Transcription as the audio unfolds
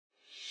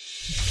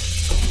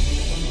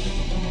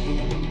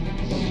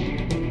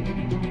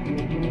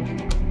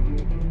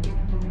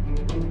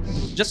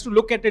just to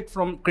look at it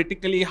from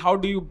critically, how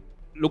do you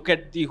look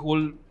at the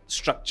whole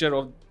structure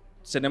of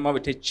cinema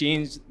which has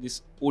changed,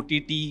 this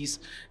OTTs,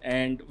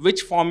 and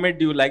which format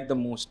do you like the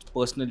most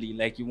personally?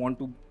 Like, you want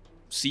to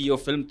see your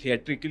film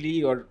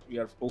theatrically, or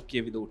you're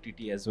okay with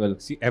OTT as well?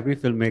 See, every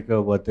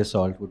filmmaker worth their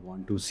salt would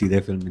want to see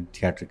their film in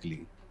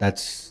theatrically.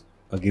 That's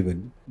a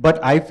given.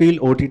 But I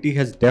feel OTT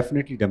has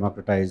definitely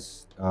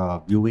democratized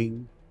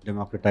viewing,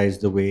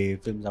 democratized the way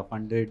films are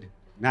funded.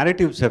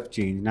 Narratives have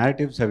changed,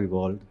 narratives have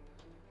evolved.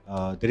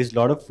 There is a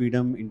lot of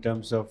freedom in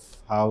terms of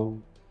how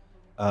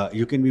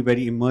you can be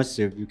very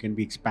immersive, you can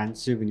be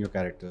expansive in your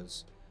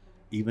characters.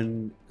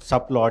 Even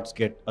subplots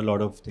get a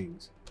lot of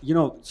things. You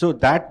know, so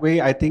that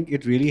way I think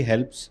it really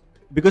helps,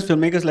 because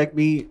filmmakers like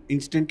me,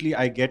 instantly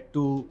I get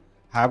to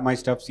have my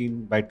stuff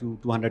seen by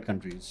 200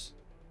 countries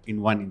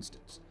in one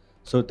instance.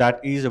 So that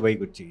is a very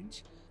good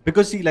change.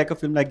 Because see, like a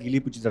film like Gili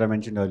Puchi that I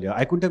mentioned earlier,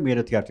 I couldn't have made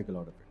a theatrical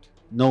out of it.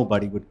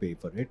 Nobody would pay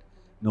for it.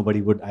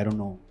 Nobody would, I don't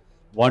know,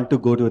 want to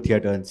go to a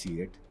theater and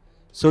see it.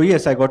 So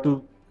yes, I got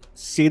to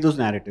say those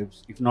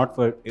narratives. If not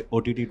for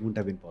OTT, it wouldn't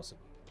have been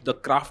possible. The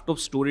craft of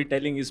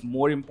storytelling is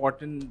more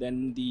important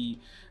than the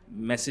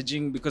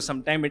messaging, because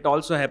sometimes it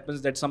also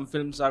happens that some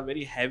films are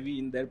very heavy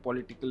in their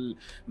political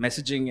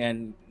messaging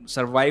and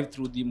survive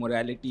through the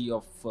morality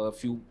of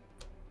few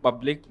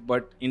public,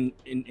 but in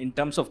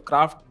terms of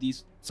craft,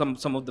 these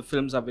some of the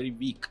films are very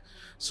weak.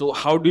 So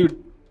how do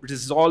you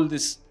resolve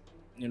this,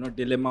 you know,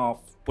 dilemma of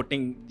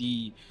putting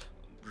the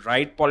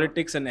right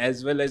politics and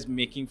as well as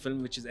making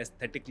film which is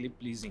aesthetically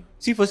pleasing?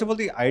 See, first of all,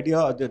 the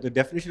idea, the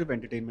definition of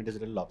entertainment is a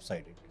little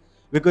lopsided.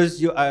 Because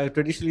you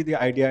traditionally the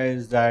idea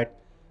is that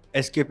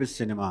escapist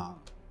cinema,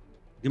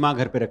 dimag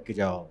ghar pe rakh ke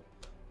jao,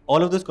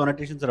 all of those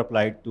connotations are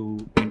applied to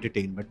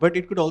entertainment. But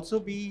it could also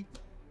be,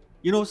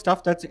 you know,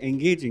 stuff that's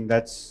engaging,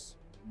 that's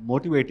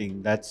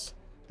motivating, that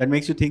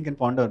makes you think and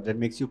ponder, that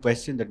makes you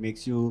question, that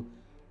makes you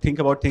think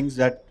about things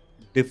that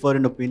differ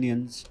in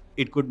opinions.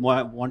 It could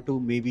want to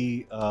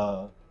maybe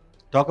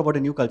talk about a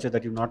new culture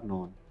that you've not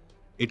known.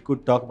 It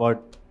could talk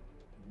about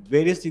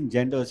various things,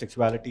 gender,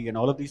 sexuality, and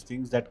all of these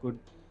things that could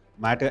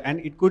matter, and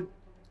it could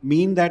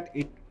mean that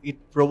it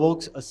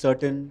provokes a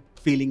certain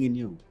feeling in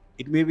you.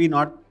 It may be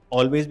not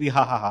always be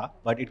ha ha ha,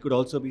 but it could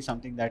also be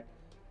something that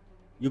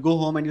you go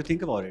home and you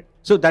think about it.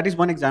 So that is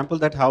one example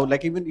that how,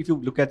 like, even if you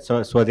look at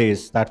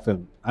Swades, that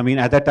film, I mean,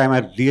 at that time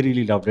I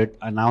really loved it.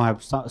 I now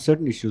have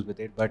certain issues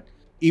with it, but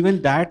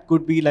even that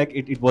could be like,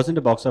 it wasn't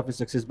a box office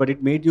success, but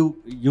it made you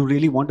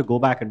really want to go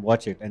back and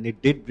watch it, and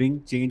it did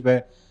bring change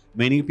where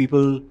many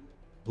people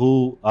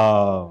who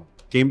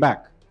came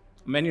back.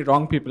 Many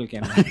wrong people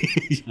came back.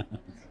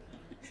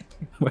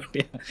 But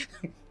yeah.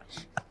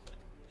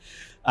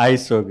 I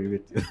so agree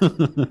with you.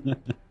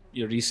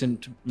 Your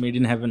recent Made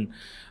in Heaven.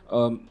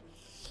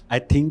 I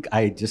think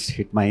I just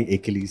hit my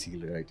Achilles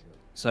heel right here.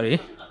 Sorry?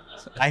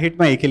 I hit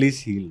my Achilles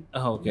heel.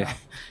 Oh, okay.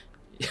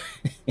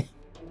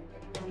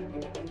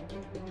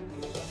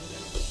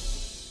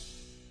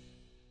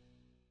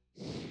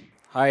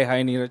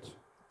 Hi Neeraj.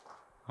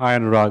 Hi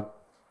Anurag.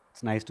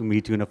 It's nice to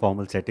meet you in a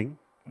formal setting.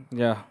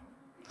 Yeah.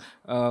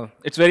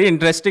 It's very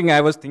interesting. I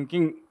was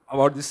thinking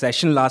about this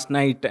session last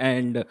night,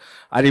 and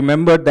I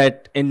remember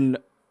that in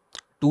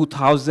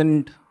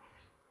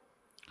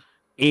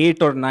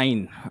 2008 or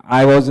 9,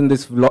 I was in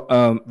this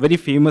very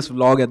famous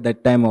vlog at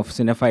that time of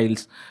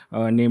cinephiles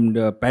named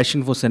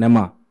Passion for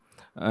Cinema.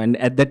 And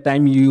at that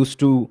time, you used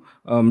to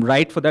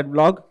write for that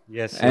vlog.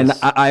 Yes. And yes.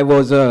 I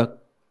was a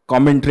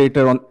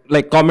commentator on,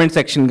 like, comment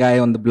section guy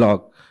on the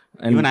blog.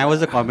 And even I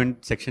was a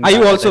comment section.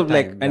 I also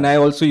like, time, and I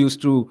also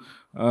used to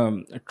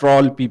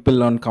troll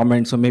people on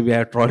comments. So maybe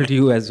I trolled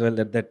you as well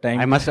at that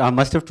time. I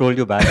must have trolled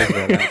you back as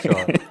well, I'm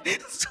sure.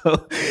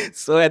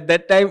 So at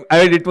that time,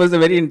 I mean, it was a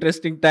very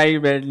interesting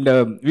time,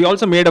 and we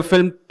also made a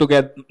film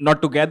together,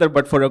 not together,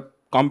 but for a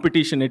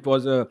competition. It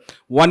was a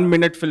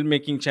 1-minute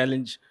filmmaking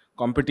challenge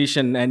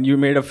competition, and you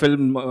made a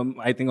film,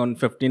 I think on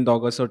 15th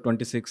August or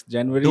 26th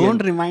January.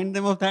 Don't remind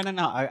them of that. And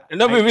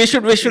we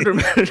should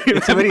remember.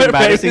 It's a very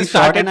embarrassing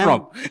shot.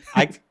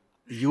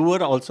 You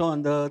were also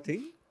on the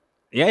thing?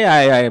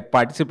 Yeah, I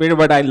participated,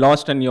 but I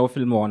lost and your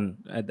film won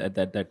at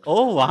that.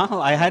 Oh,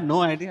 wow. I had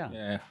no idea.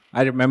 Yeah,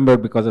 I remember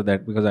because of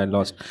that, because I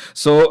lost.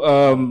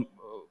 So,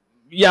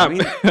 yeah. I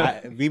mean,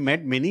 we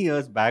met many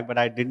years back, but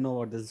I didn't know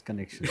what this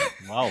connection.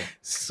 Wow.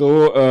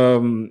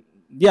 So,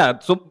 yeah,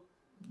 so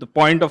the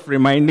point of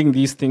reminding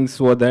these things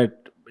was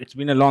that it's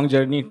been a long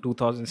journey,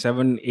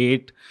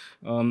 2007-8.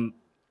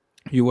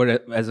 You were,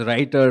 as a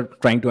writer,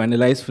 trying to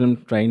analyze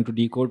film, trying to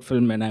decode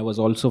film, and I was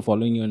also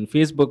following you on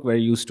Facebook, where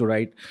you used to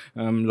write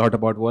a lot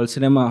about world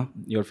cinema,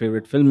 your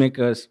favorite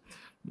filmmakers,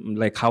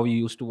 like how you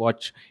used to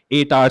watch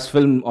 8 hours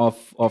film of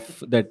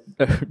that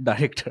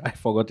director, I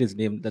forgot his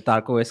name, the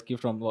Tarkovsky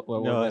from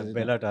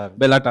Bellatar.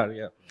 Bellatar,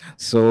 yeah.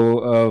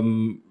 So,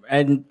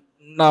 and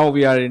now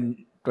we are in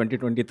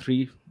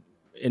 2023.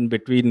 In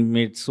between,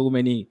 made so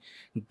many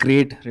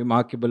great,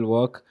 remarkable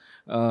work.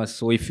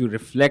 So if you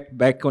reflect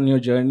back on your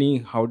journey,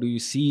 how do you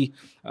see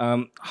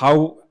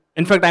how,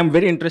 in fact, I'm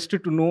very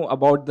interested to know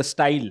about the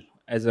style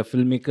as a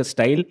filmmaker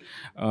style?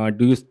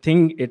 Do you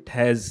think it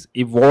has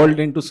evolved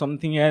into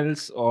something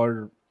else,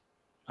 or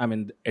I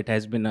mean, it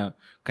has been a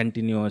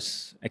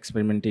continuous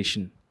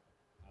experimentation?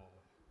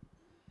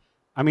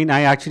 I mean,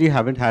 I actually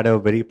haven't had a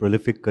very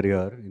prolific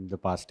career in the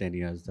past 10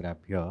 years that I'm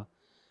here.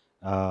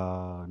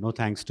 No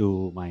thanks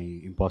to my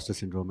imposter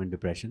syndrome and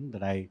depression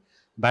that I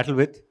battle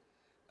with.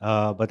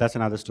 But that's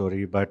another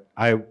story. But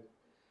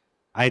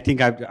I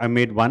think I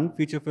made one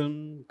feature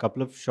film,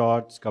 couple of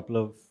shorts, couple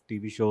of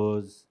TV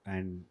shows,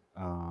 and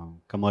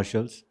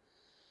commercials.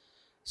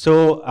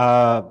 So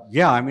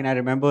yeah, I mean, I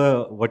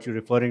remember what you're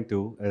referring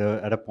to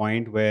at a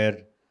point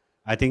where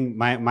I think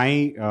my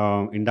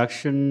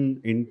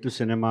induction into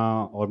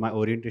cinema or my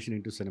orientation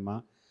into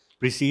cinema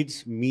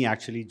precedes me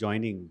actually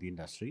joining the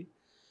industry.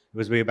 It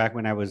was way back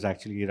when I was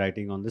actually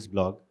writing on this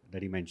blog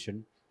that he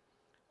mentioned.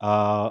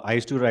 I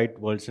used to write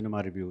world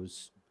cinema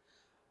reviews.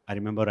 I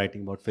remember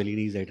writing about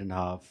Fellini's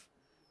 8.5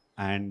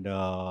 and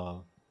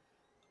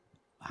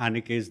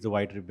Haneke's The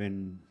White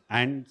Ribbon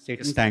and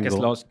Satan Tango.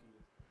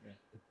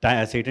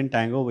 Keselowski. Satan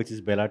Tango, which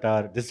is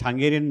Bellatar, this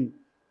Hungarian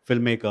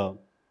filmmaker,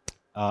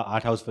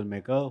 art house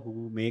filmmaker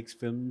who makes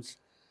films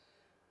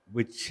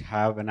which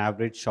have an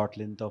average shot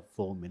length of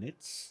 4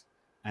 minutes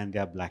and they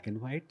are black and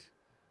white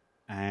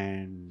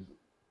and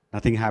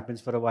nothing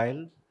happens for a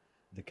while.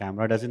 The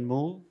camera doesn't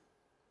move,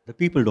 the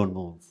people don't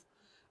move,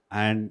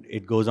 and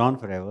it goes on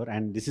forever.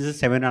 And this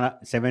is a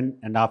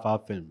 7.5 hour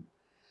film,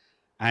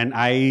 and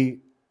I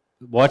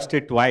watched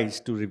it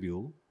twice to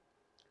review.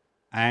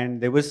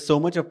 And there was so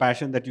much of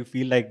passion that you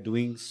feel like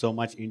doing so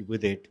much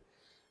with it.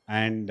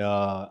 And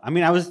I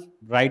mean, I was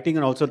writing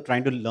and also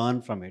trying to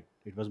learn from it.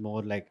 It was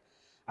more like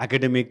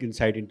academic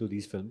insight into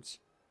these films.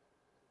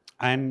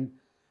 And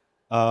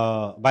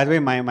by the way,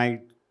 my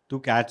two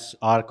cats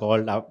are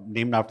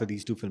named after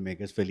these two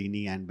filmmakers,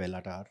 Fellini and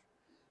Bellatar.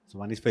 So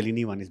one is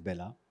Fellini, one is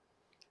Bella.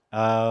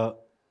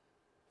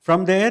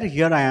 From there,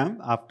 here I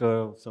am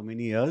after so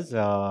many years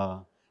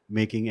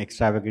making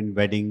extravagant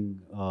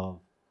wedding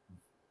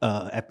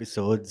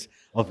episodes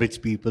of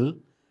rich people.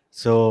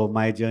 So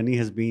my journey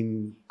has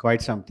been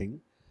quite something.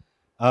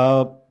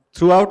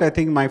 Throughout, I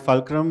think my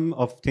fulcrum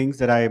of things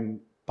that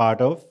I'm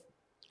part of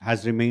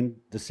has remained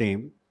the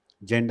same: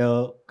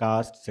 gender,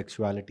 caste,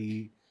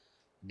 sexuality,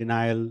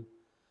 denial.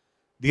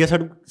 These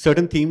are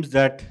certain themes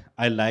that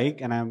I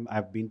like, and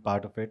I've been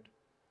part of it.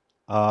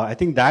 I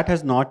think that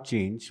has not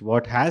changed.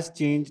 What has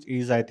changed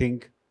is, I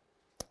think,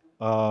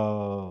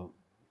 so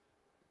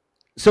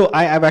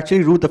I've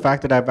actually rooted the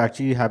fact that I've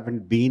actually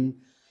haven't been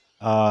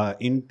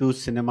into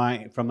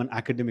cinema from an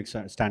academic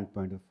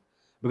standpoint of,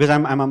 because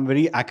I'm a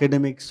very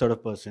academic sort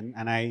of person,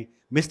 and I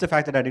miss the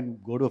fact that I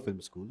didn't go to a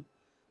film school.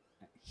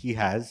 He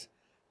has,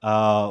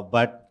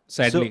 but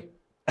Sadly.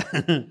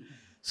 So,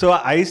 so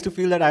I used to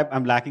feel that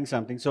I'm lacking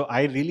something. So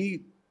I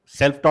really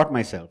self-taught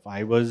myself.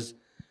 I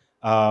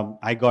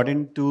got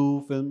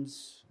into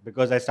films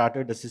because I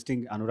started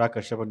assisting Anurag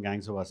Kashyap on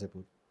Gangs of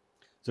Wasseypur.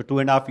 So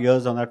 2.5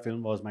 years on that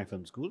film was my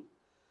film school.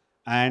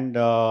 And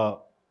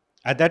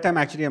at that time,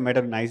 actually, I met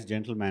a nice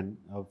gentleman,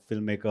 a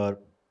filmmaker,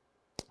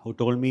 who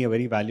told me a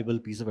very valuable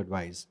piece of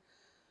advice,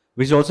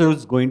 which also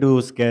is going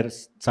to scare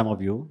some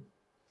of you,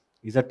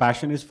 is that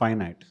passion is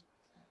finite.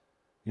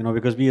 You know,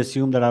 because we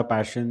assume that our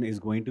passion is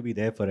going to be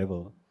there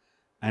forever,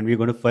 and we're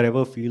going to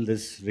forever feel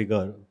this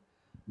rigor.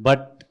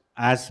 But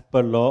as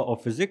per law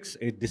of physics,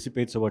 it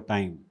dissipates over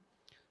time.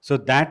 So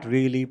that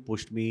really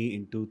pushed me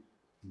into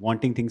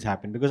wanting things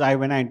happen. Because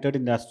when I entered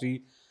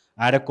industry,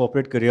 I had a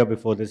corporate career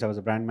before this. I was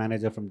a brand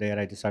manager. From there,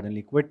 I just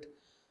suddenly quit,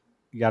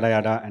 yada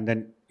yada, and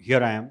then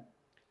here I am.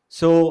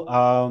 So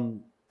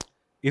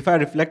if I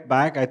reflect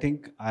back, I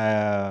think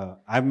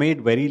I've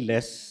made very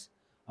less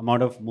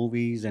amount of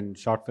movies and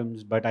short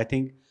films, but I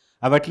think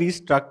I've at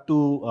least stuck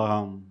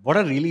to what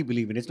I really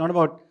believe in. It's not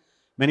about,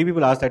 many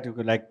people ask that,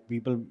 like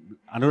people,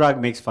 Anurag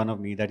makes fun of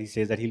me that he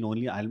says that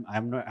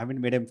I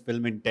haven't made a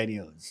film in 10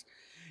 years.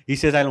 He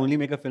says I'll only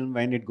make a film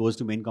when it goes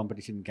to main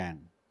competition in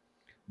Cannes.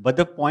 But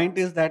the point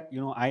is that, you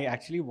know, I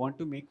actually want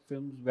to make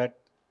films that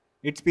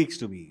it speaks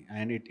to me,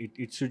 and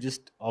it should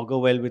just augur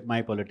well with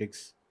my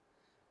politics.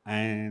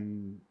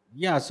 And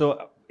yeah,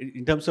 so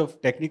in terms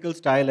of technical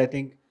style, I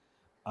think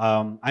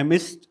I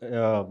missed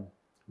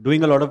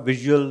doing a lot of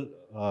visual,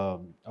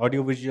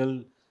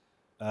 audio-visual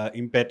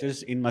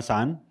impetus in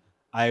Masan.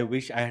 I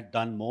wish I had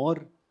done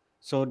more.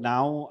 So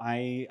now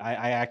I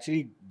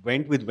actually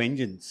went with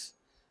vengeance.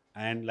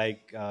 And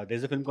like,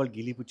 there's a film called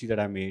Gili Pucci that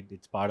I made.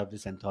 It's part of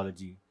this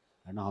anthology.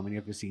 I don't know how many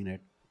of you seen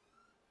it.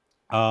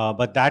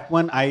 But that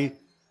one, I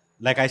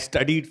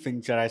studied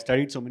Fincher. I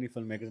studied so many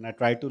filmmakers, and I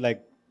tried to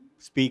like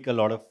speak a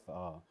lot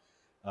of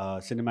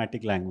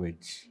cinematic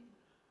language.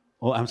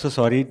 Oh, I'm so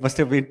sorry. It must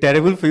have been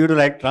terrible for you to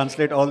like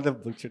translate all the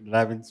bullshit that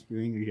I've been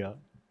spewing here.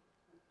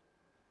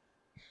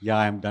 Yeah,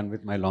 I'm done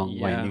with my long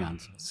winding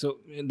answer. So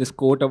this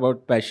quote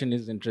about passion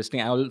is interesting.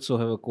 I also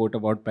have a quote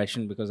about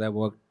passion because I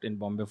worked in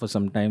Bombay for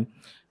some time,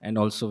 and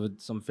also with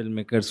some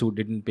filmmakers who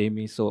didn't pay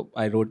me. So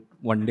I wrote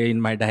one day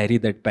in my diary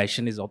that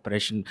passion is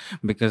oppression,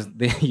 because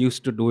they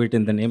used to do it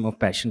in the name of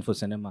passion for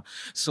cinema.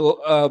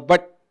 So,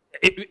 but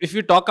if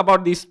you talk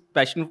about these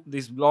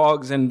these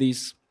blogs and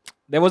these,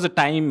 there was a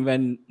time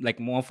when like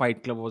more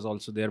Fight Club was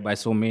also there by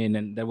Somain,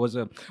 and there was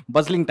a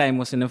bustling time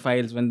of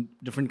cinephiles when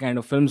different kind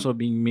of films were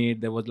being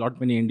made. There was a lot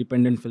many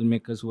independent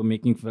filmmakers who were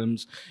making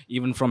films.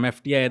 Even from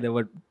FTI, there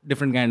were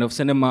different kind of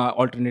cinema,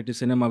 alternative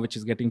cinema, which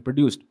is getting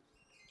produced.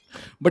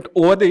 But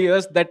over the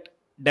years, that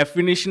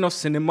definition of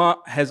cinema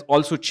has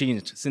also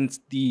changed since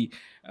the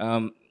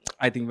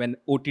I think when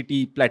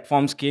OTT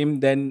platforms came,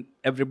 then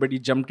everybody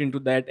jumped into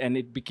that, and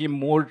it became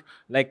more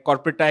like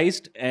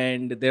corporatized,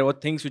 and there were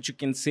things which you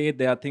can say,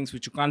 there are things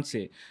which you can't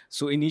say.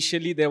 So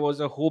initially there was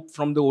a hope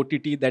from the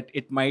OTT that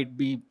it might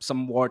be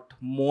somewhat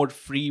more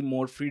free,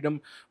 more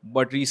freedom.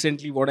 But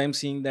recently what I'm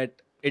seeing,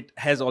 that it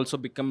has also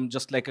become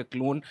just like a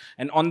clone.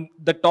 And on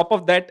the top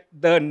of that,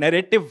 the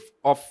narrative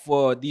of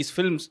these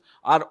films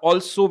are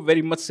also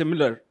very much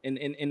similar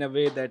in a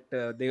way that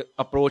they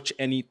approach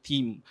any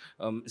theme,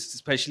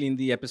 especially in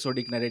the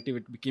episodic narrative.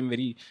 It became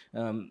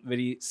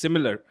very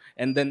similar.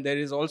 And then there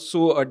is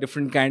also a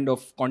different kind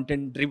of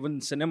content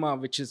driven cinema,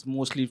 which is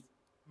mostly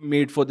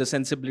made for the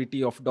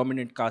sensibility of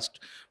dominant caste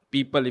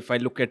people. If I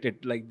look at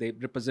it, like they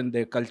represent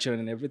their culture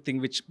and everything,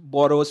 which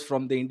borrows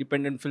from the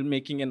independent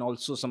filmmaking and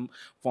also some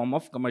form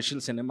of commercial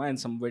cinema and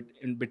somewhere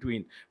in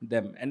between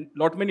them. And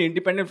lot many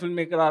independent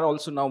filmmakers are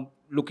also now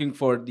looking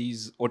for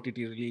these OTT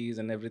release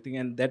and everything,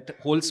 and that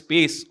whole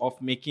space of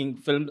making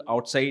films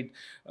outside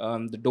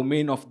the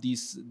domain of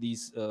these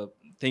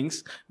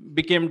things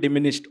became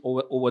diminished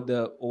over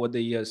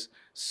the years.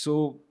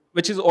 So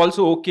which is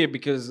also okay,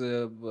 because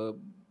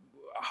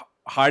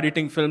hard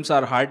hitting films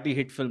are hardly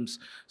hit films,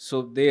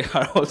 so they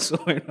are also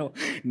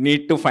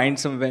need to find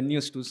some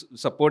venues to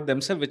support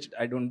themselves, which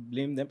I don't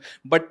blame them.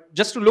 But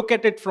just to look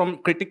at it from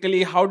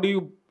critically, how do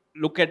you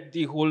look at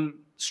the whole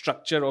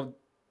structure of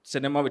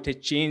cinema which has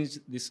changed,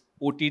 this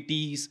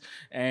OTTs,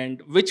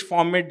 and which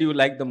format do you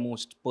like the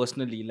most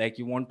personally? Like,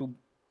 you want to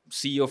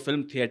see your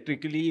film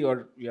theatrically,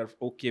 or you're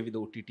okay with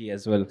OTT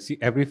as well? See,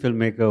 every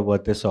filmmaker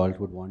worth their salt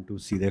would want to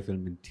see their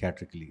film in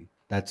theatrically.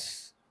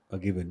 That's a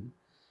given.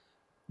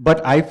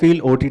 But I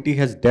feel OTT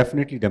has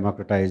definitely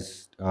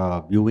democratized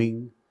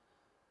viewing,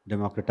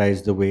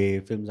 democratized the way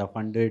films are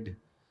funded.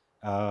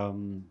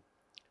 Um,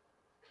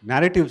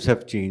 Narratives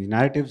have changed,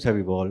 narratives have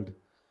evolved.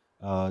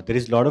 There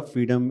is a lot of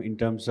freedom in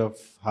terms of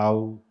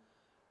how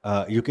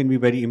you can be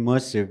very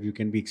immersive, you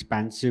can be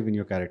expansive in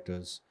your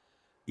characters.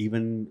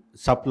 Even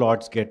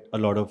subplots get a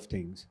lot of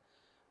things.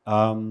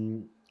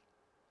 Um,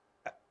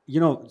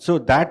 so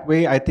that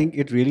way, I think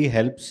it really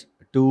helps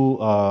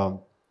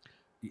to.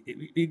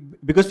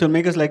 Because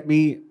filmmakers like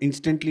me,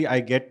 instantly I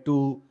get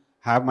to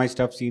have my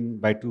stuff seen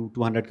by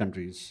 200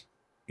 countries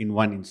in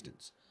one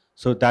instance.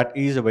 So that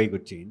is a very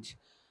good change.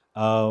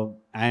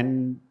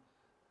 And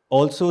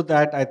also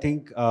that I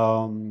think,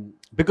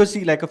 because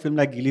see, like a film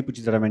like Gili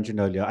Puchi that I mentioned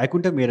earlier, I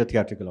couldn't have made a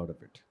theatrical out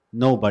of it.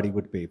 Nobody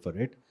would pay for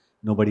it.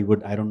 Nobody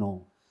would, I don't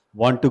know,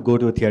 want to go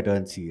to a theater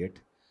and see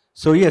it.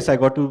 So yes, I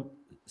got to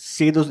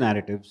say those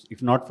narratives.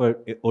 If not for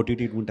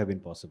OTT, it wouldn't have been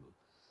possible.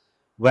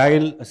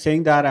 While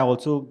saying that, I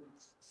also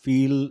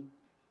feel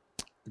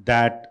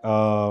that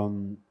I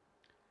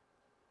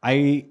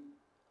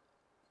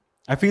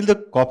feel the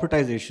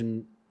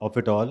corporatization of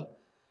it all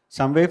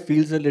somewhere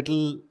feels a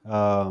little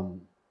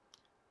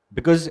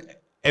because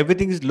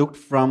everything is looked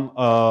from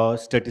a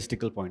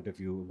statistical point of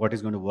view. What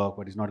is going to work?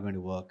 What is not going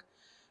to work?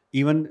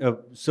 Even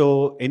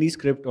so, any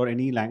script or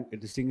any language,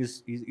 this thing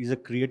is a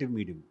creative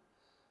medium.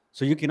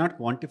 So you cannot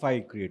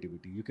quantify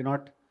creativity. You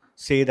cannot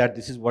say that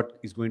this is what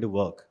is going to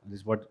work. This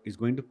is what is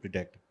going to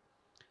predict.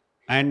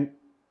 And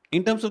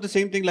in terms of the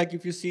same thing, like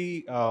if you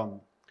see,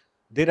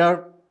 there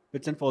are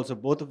fits and falls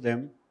of both of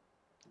them.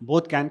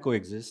 Both can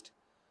coexist.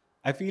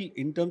 I feel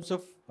in terms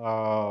of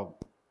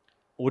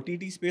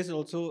OTT space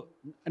also,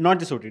 not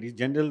just OTT,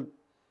 general,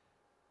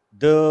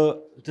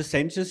 the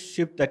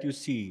censorship that you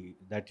see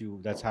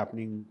that's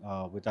happening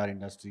with our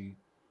industry.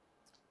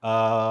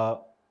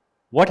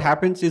 What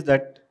happens is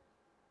that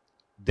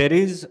there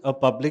is a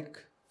public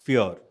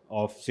fear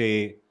of,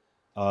 say,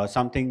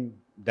 something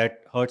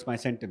that hurts my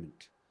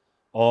sentiment,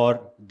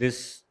 or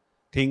this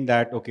thing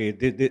that, okay,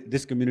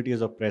 this community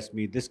has oppressed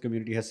me, this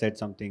community has said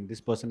something,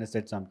 this person has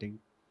said something.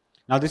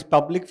 Now this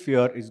public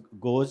fear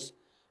goes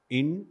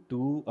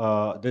into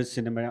the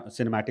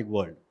cinematic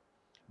world,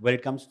 where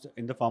it comes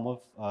in the form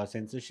of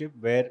censorship,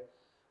 where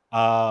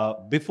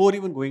before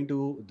even going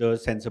to the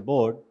censor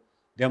board,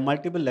 there are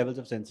multiple levels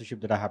of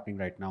censorship that are happening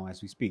right now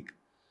as we speak.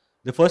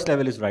 The first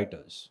level is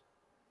writers.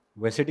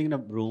 We're sitting in a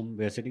room,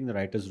 we're sitting in the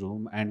writer's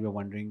room, and we're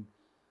wondering,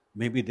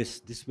 maybe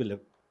this will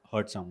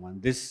hurt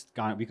someone.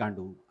 We can't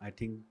do. I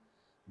think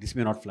this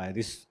may not fly.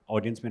 This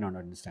audience may not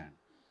understand.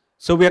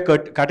 So we are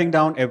cutting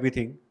down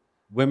everything.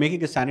 We're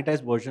making a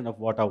sanitized version of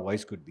what our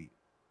voice could be.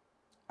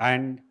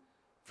 And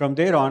from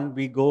there on,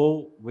 we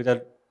go with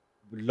a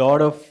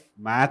lot of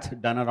math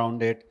done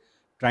around it,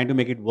 trying to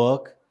make it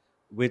work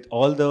with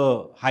all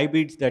the high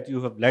beats that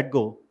you have let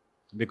go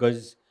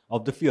because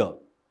of the fear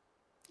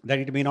that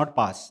it may not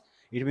pass.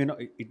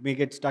 It may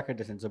get stuck at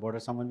the censor board, or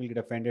someone will get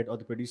offended, or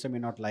the producer may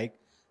not like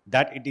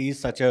that it is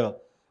such a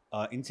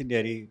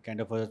incendiary kind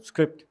of a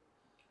script.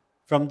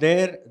 From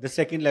there, the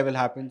second level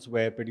happens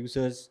where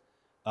producers,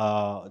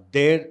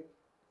 they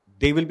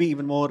will be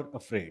even more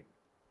afraid.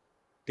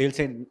 They'll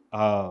say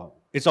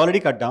it's already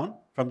cut down.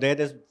 From there,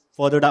 there's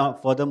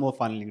furthermore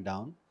funneling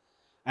down.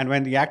 And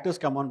when the actors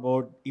come on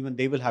board, even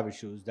they will have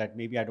issues that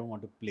maybe I don't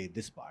want to play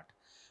this part.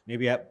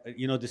 Maybe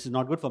this is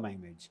not good for my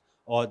image,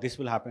 or this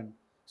will happen.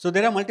 So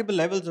there are multiple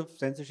levels of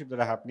censorship that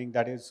are happening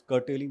that is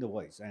curtailing the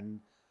voice. And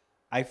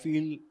I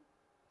feel,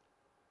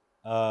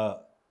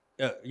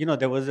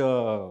 there was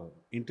a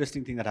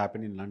interesting thing that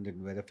happened in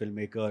London where the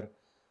filmmaker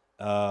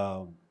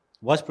uh,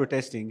 was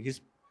protesting.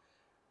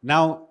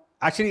 Now,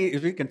 actually,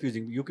 it's very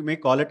confusing. May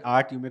call it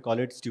art, you may call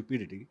it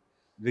stupidity,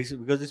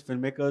 because this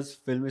filmmaker's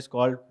film is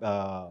called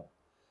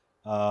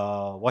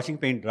Washing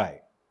Paint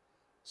Dry.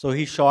 So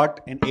he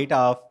shot an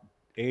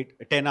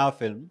 10-hour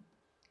film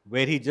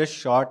where he just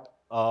shot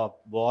a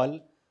wall,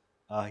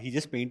 he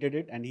just painted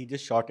it, and he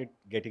just shot it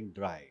getting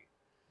dry.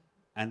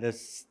 And the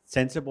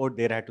censor board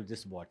there had to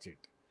just watch it.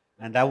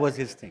 And that was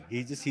his thing.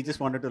 He just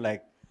wanted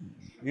to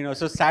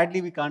so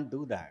sadly we can't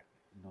do that.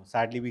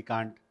 Sadly we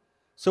can't.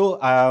 So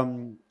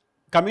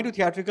coming to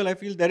theatrical, I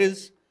feel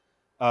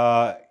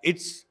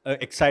it's an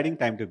exciting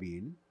time to be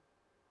in.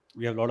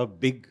 We have a lot of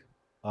big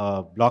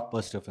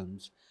blockbuster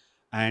films,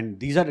 and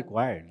these are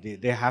required.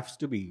 They have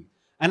to be.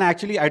 And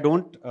actually, I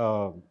don't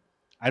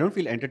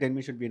feel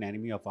entertainment should be an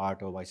enemy of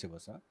art or vice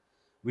versa.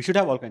 We should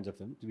have all kinds of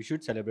films. We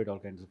should celebrate all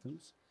kinds of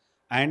films.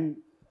 And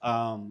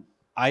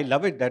I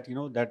love it that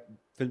that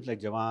films like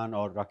Jawan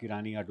or Rocky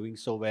Rani are doing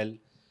so well,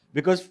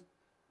 because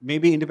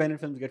maybe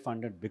independent films get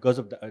funded because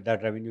of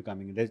that revenue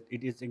coming in.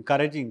 It is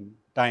encouraging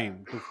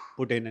time to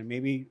put in, and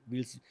maybe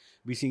we'll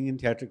be seeing in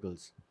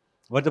theatricals.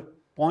 But the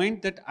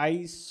point that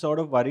I sort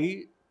of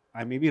worry,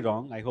 I may be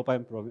wrong, I hope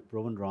I'm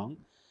proven wrong,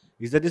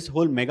 is that this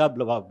whole mega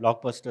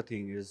blockbuster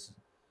thing is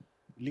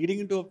leading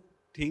into a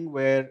thing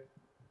where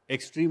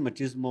extreme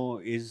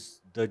machismo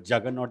is the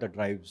juggernaut that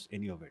drives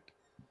any of it.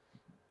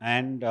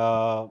 And,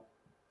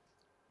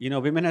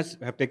 women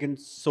have taken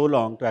so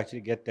long to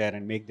actually get there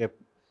and make their,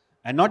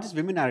 and not just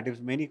women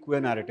narratives, many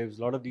queer narratives,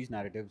 a lot of these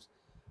narratives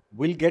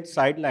will get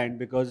sidelined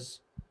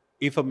because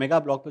if a mega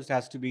blockbuster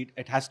has to be,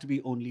 it has to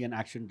be only an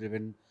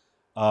action-driven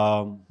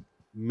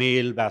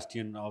male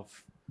bastion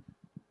of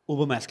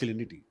uber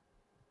masculinity,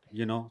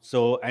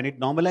 So, and it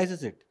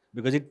normalizes it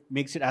because it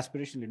makes it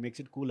aspirational, it makes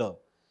it cooler.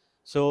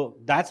 So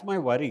that's my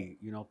worry,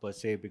 per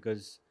se,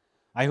 because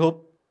I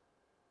hope,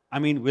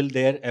 will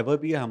there ever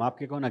be a Hum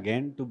Aapke Kaun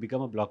again to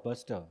become a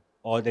blockbuster?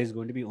 Or there's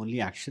going to be only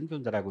action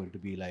films that are going to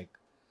be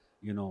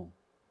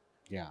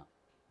yeah.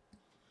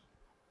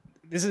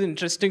 This is an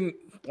interesting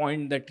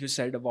point that you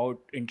said about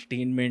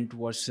entertainment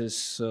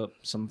versus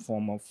some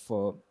form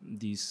of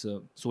these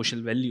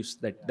social values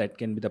that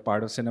can be the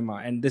part of cinema.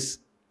 And this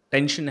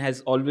tension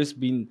has always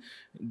been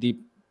the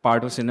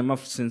part of cinema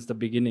since the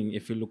beginning.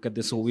 If you look at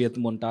the Soviet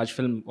montage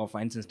film or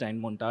Einstein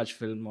montage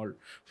film, or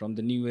from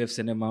the New Wave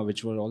cinema,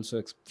 which were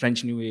also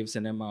French New Wave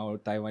cinema, or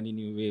Taiwanese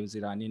New Waves,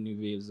 Iranian New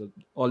Waves, or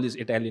all this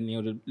Italian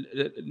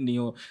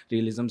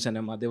neo-realism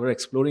cinema, they were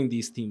exploring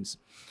these themes.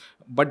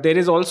 But there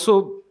is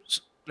also,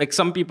 like,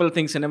 some people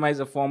think cinema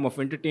is a form of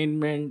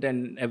entertainment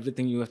and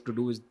everything you have to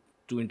do is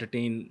to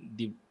entertain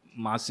the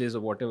masses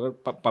or whatever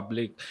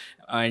public,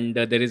 and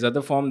there is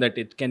other form that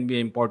it can be an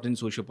important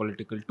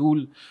socio-political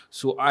tool.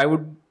 So I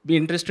would be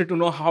interested to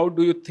know, how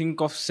do you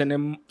think of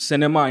cinema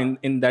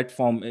in that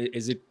form?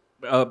 Is it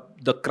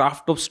the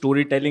craft of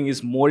storytelling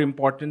is more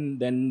important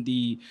than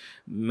the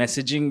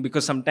messaging?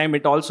 Because sometimes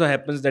it also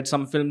happens that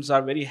some films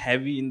are very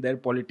heavy in their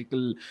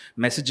political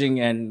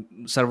messaging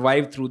and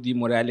survive through the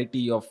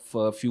morality of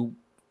few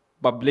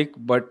public,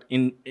 but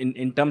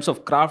in terms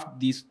of craft,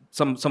 these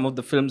some of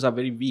the films are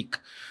very weak.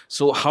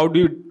 So how do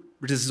you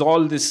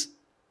resolve this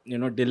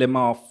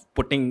dilemma of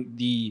putting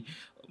the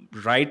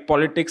right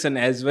politics and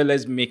as well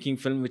as making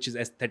film which is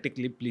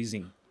aesthetically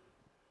pleasing?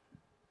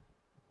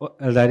 Well,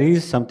 that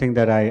is something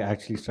that I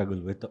actually struggle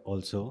with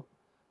also.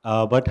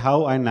 But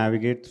how I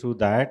navigate through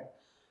that,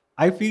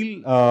 I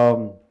feel,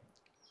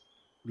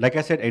 like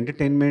I said,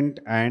 entertainment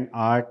and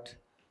art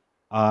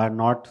are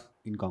not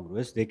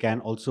incongruous. They can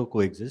also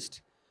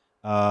coexist.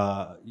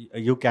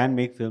 You can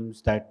make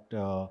films that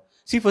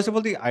see, first of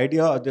all,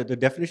 the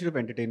definition of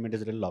entertainment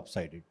is a little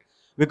lopsided,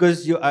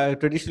 because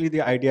traditionally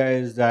the idea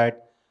is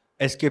that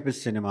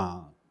escapist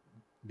cinema,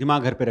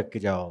 dimag ghar pe rakh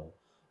ke jao,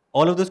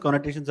 all of those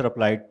connotations are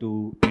applied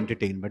to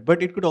entertainment.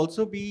 But it could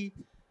also be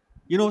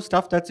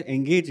stuff that's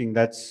engaging,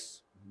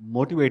 that's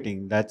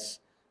motivating, that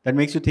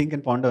makes you think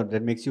and ponder,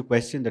 that makes you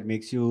question, that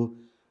makes you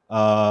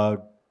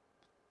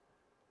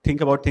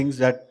think about things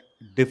that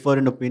differ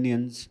in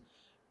opinions.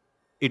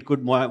 It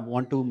could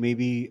want to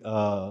maybe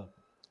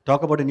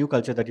talk about a new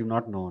culture that you've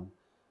not known.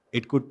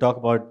 It could talk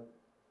about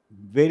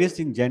various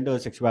things, gender,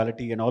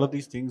 sexuality, and all of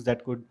these things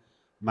that could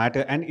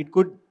matter. And it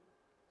could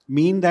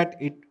mean that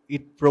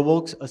it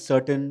provokes a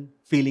certain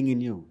feeling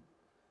in you.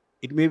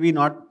 It may be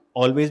not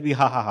always be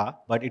ha ha ha,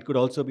 but it could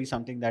also be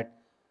something that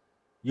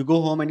you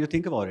go home and you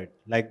think about it.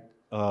 Like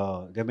there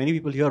are many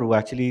people here who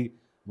actually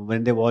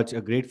when they watch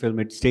a great film,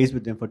 it stays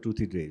with them for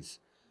 2-3 days.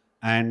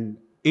 And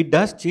it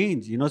does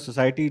change,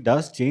 society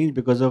does change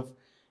because of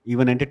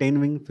even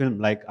entertaining film.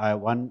 Like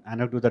one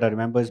anecdote that I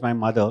remember is my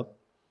mother.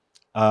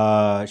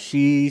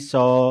 She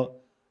saw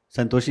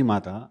Santoshi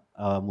Mata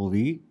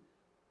movie,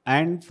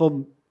 and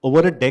for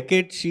over a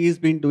decade she's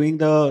been doing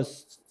the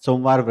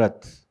Somvar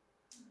Vrat.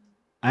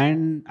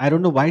 And I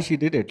don't know why she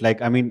did it.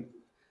 Like, I mean,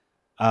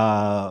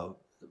 uh,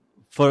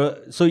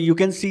 so you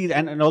can see,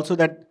 and also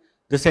that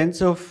the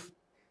sense of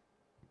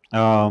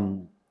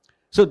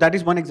so that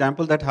is one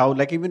example that how,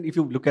 like, even if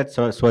you look at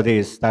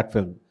Swades, that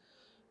film,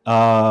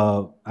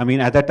 I mean,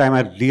 at that time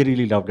I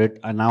really loved it.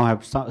 I now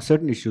have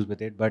certain issues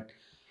with it, but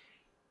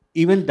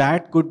even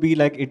that could be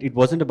like, it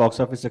wasn't a box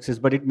office success,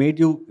 but it made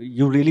you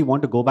really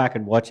want to go back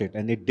and watch it,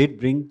 and it did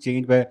bring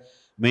change where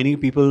many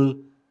people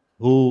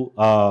who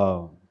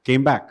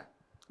came back.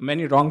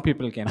 Many wrong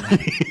people came back.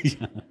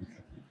 Yeah.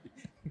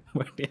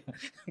 But yeah.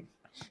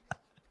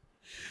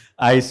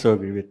 I so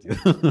agree with you.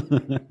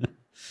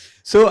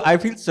 So I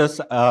feel just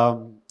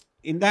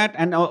in that,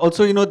 and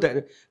also,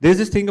 there's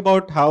this thing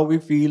about how we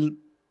feel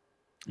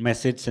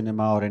message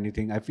cinema or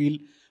anything. I feel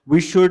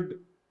we should,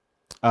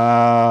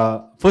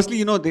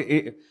 firstly,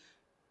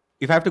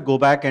 if I have to go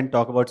back and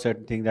talk about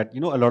certain things that, a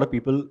lot of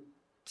people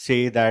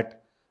say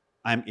that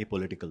I'm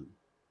apolitical.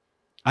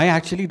 I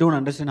actually don't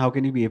understand how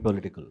can you be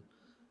apolitical.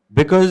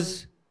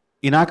 Because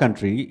in our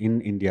country, in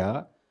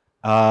India,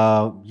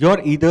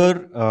 you're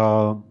either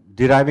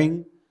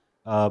deriving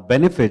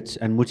benefits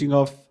and mooching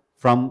off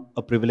from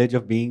a privilege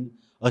of being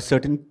a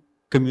certain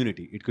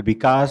community. It could be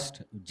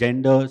caste,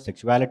 gender,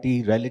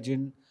 sexuality,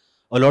 religion,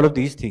 a lot of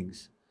these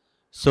things.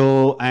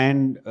 So,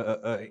 and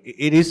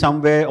it is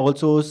somewhere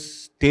also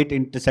state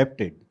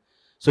intercepted.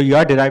 So you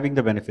are deriving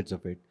the benefits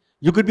of it.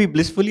 You could be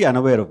blissfully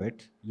unaware of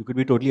it. You could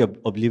be totally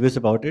oblivious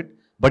about it,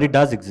 but it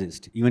does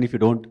exist. Even if you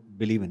don't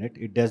believe in it,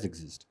 it does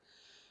exist.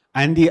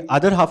 And the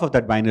other half of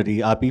that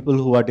binary are people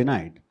who are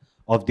denied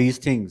of these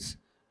things,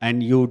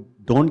 and you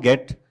don't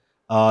get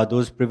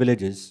those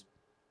privileges.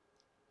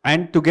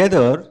 And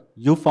together,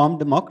 you form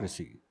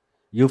democracy.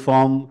 You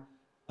form,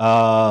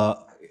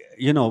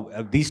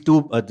 these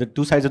the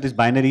two sides of this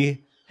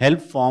binary help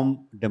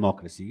form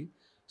democracy.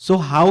 So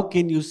how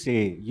can you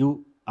say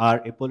you are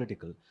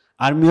apolitical?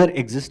 Our mere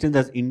existence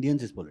as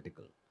Indians is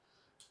political.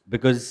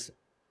 Because,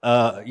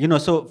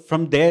 so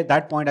from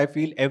that point, I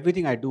feel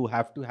everything I do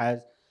have to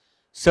have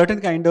certain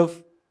kind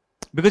of,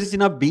 because it's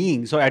in our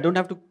being, so I don't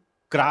have to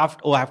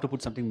craft, I have to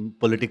put something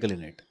political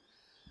in it.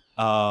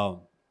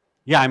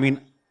 Yeah, I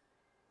mean,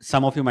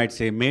 some of you might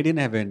say, made in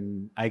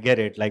heaven, I get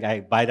it, like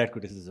I buy that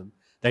criticism,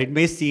 that it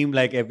may seem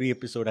like every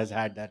episode has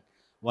had that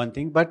one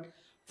thing, but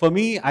for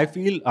me, I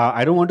feel,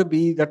 I don't want to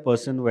be that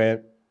person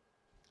where,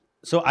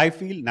 so I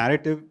feel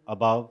narrative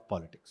above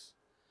politics.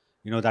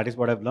 That is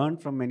what I've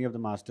learned from many of the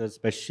masters,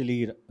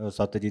 especially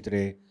Satyajit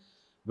Ray,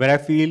 where I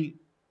feel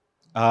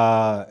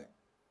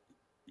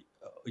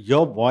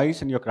your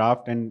voice and your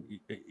craft and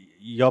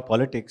your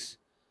politics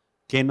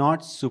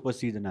cannot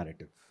supersede the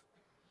narrative.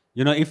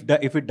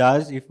 If it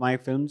does, if my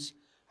films,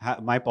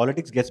 my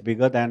politics gets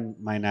bigger than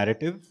my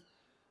narrative,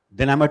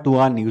 then I'm a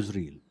 2-hour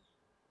newsreel.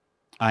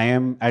 I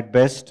am at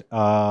best,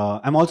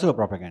 I'm also a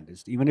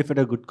propagandist. Even if it's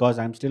a good cause,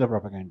 I'm still a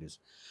propagandist.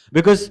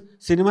 Because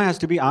cinema has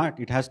to be art.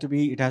 It has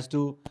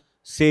to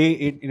say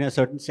it in a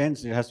certain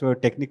sense. It has to have a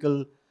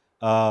technical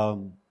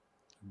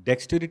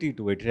dexterity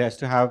to it. It has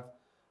to have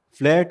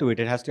flair to it.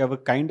 It has to have a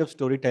kind of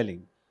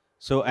storytelling.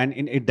 So, and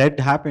it did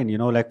happen,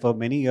 like for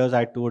many years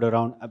I toured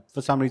around.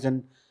 For some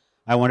reason,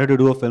 I wanted to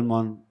do a film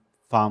on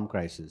farm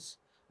crisis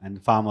and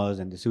the farmers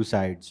and the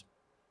suicides.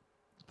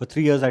 For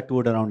 3 years, I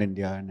toured around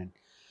India,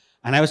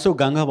 and I was so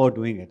gung-ho about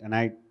doing it. And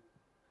I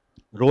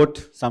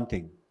wrote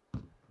something,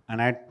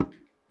 and I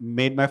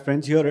made my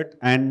friends hear it,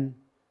 and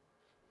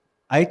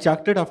I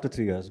chucked it after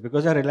 3 years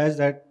because I realized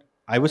that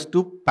I was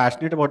too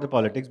passionate about the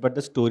politics, but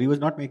the story was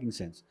not making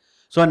sense.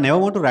 So I never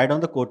want to ride on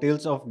the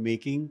coattails of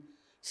making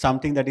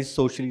something that is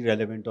socially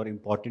relevant or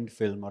important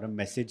film or a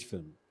message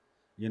film.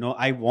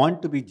 I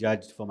want to be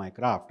judged for my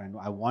craft, and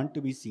I want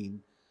to be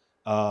seen,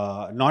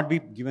 not be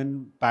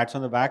given pats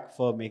on the back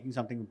for making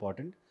something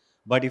important.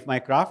 But if my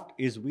craft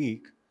is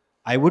weak,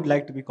 I would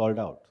like to be called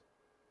out.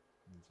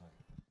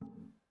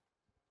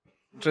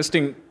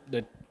 Interesting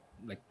that,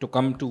 like, to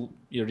come to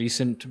your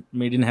recent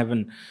Made in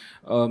Heaven.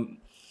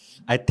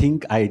 I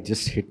think I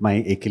just hit my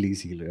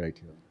Achilles heel right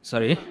here.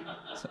 Sorry?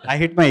 I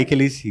hit my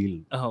Achilles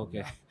heel. Oh,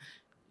 okay.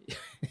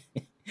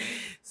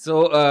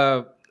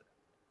 So,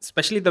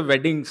 especially the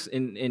weddings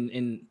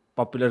in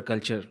popular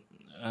culture,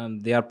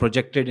 they are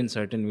projected in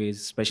certain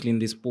ways, especially in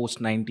these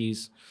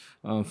post-90s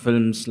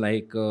films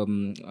like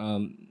Hum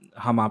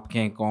Aapke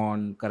Hain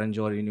Kaun, Karan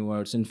Johar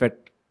Universe. In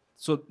fact,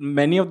 so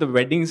many of the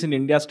weddings in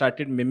India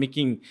started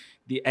mimicking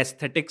the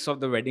aesthetics of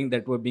the wedding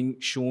that were being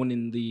shown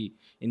in the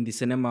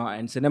cinema,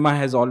 and cinema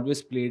has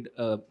always played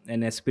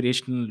an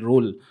aspirational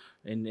role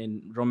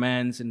in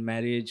romance, in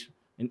marriage.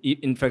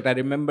 In fact, I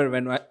remember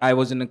when I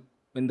was in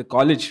the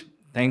college,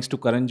 thanks to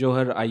Karan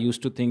Johar, I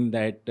used to think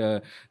that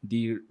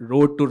the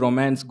road to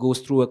romance goes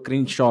through a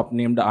cringe shop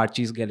named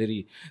Archie's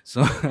Gallery.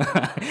 So,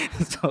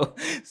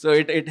 so,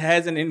 it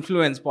has an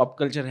influence. Pop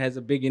culture has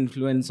a big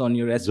influence on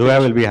your Zoya will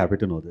aspiration. be happy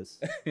to know this.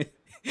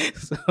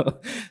 so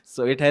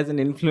so it has an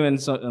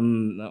influence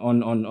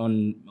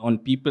on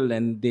people,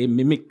 and they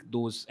mimic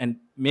those and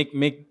make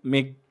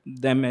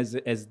them as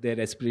their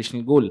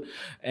aspirational goal.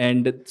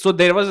 And so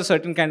there was a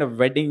certain kind of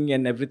wedding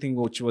and everything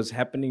which was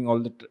happening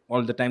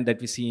all the time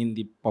that we see in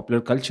the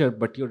popular culture.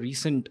 But your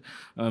recent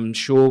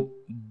show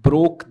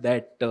broke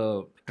that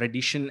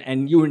tradition,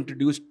 and you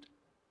introduced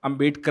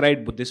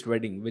Ambedkarite Buddhist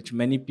wedding, which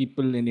many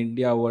people in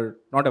India were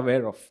not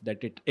aware of,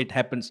 that it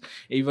happens.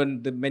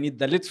 Even the many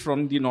Dalits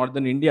from the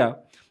northern India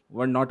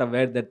were not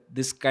aware that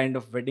this kind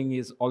of wedding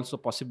is also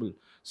possible.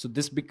 So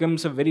this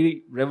becomes a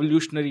very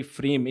revolutionary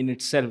frame in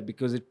itself,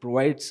 because it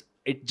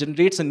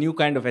generates a new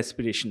kind of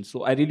aspiration.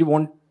 So I really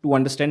want to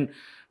understand,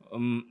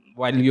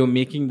 while you're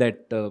making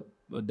that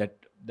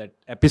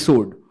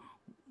episode,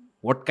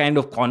 what kind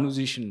of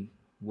conversation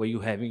were you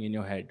having in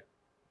your head?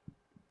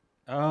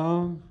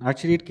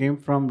 Actually, it came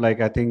from,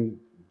 like, I think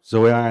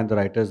Zoya and the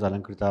writers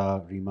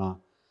Alankrita, Rima,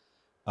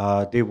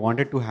 they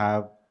wanted to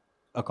have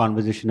a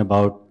conversation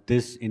about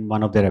this in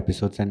one of their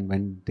episodes, and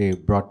when they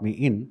brought me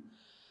in,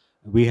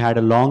 we had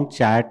a long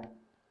chat.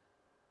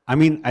 I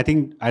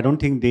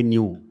don't think they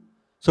knew.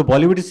 So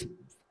Bollywood is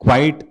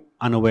quite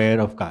unaware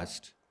of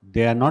caste.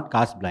 They are not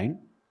caste blind.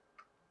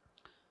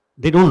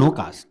 They don't know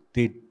caste.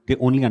 They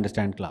only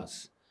understand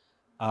class.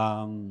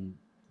 Um,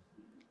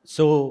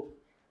 so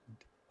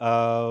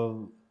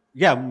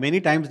yeah, many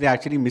times they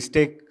actually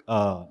mistake.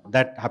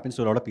 That happens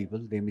to a lot of people.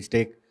 They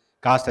mistake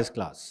caste as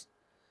class.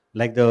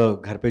 Like the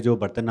घर पे जो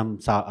बर्तन हम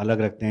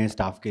अलग रखते हैं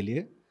staff के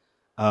लिए,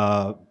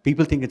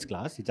 people think it's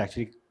class.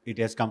 It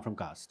has come from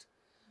caste.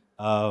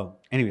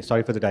 Anyway,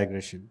 sorry for the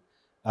digression.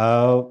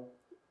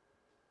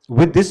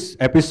 With this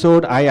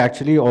episode, I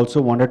actually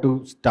also wanted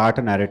to start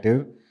a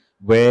narrative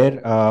where,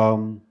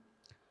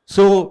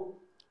 so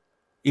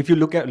if you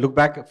look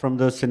back from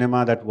the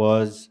cinema that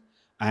was,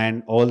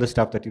 and all the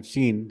stuff that you've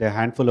seen, there are a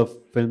handful of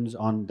films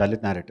on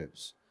Dalit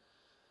narratives.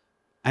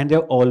 And they're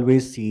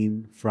always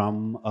seen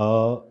from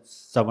a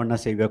Savarna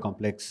savior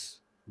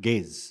complex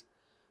gaze.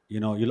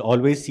 You'll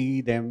always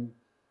see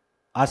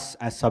us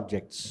as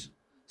subjects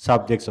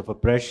of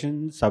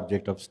oppression,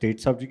 subject of state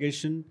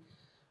subjugation.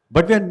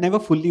 But we are never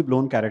fully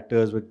blown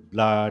characters with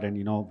blood and,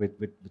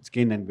 with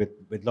skin and with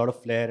a lot of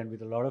flair and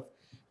with a lot of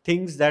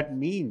things that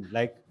mean,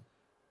 like,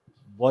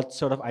 what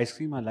sort of ice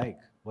cream I like,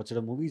 what sort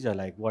of movies I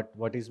like,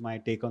 what is my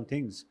take on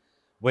things,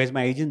 where's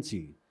my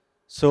agency.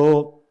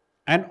 So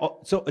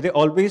they're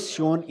always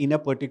shown in a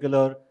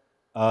particular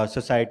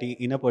society,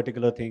 in a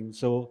particular thing.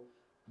 So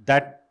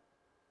that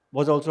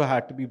was also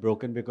had to be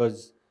broken,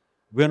 because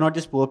we're not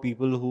just poor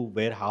people who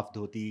wear half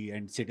dhoti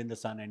and sit in the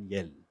sun and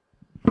yell.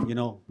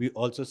 We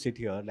also sit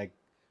here, like,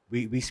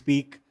 we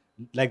speak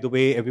like the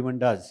way everyone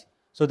does.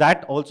 So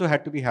that also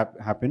had to be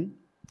happen.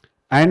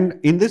 And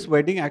in this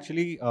wedding,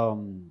 actually,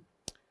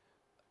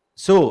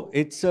 so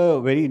it's a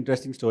very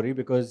interesting story,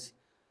 because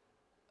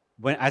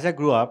as I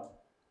grew up,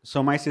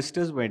 so my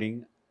sister's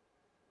wedding,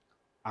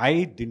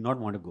 I did not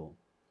want to go,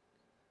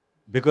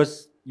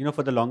 because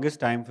for the long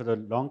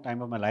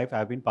time of my life,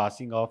 I've been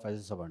passing off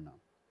as a Savarna.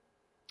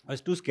 I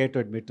was too scared to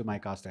admit to my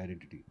caste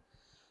identity,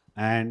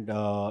 and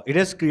it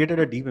has created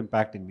a deep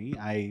impact in me.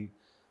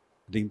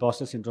 The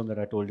imposter syndrome that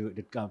I told you,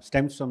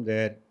 stems from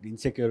there. The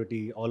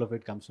insecurity, all of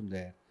it comes from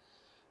there.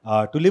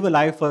 To live a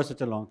life for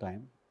such a long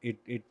time,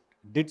 it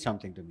did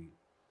something to me.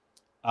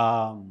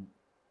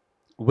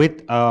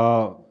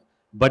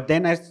 But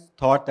then I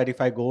thought that if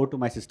I go to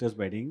my sister's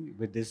wedding,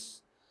 with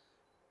this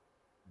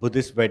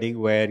Buddhist wedding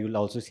where you'll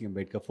also see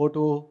Ambedkar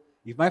photo,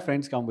 if my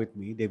friends come with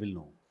me, they will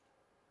know,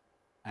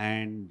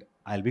 and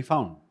I'll be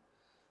found.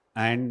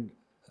 And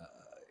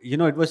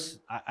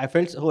I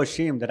felt so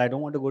ashamed that I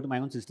don't want to go to my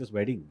own sister's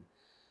wedding.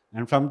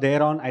 And from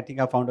there on, I think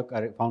I found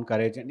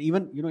courage. And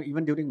even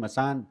during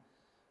Masan,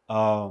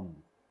 a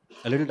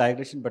little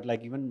digression, but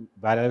like, even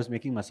while I was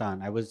making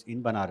Masan, I was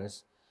in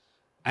Banaras,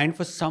 and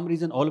for some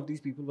reason, all of these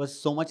people were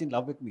so much in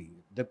love with me.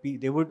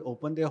 They would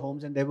open their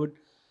homes and they would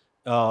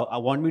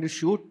want me to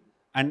shoot.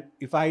 And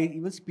if I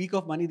even speak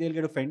of money, they'll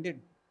get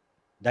offended.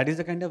 That is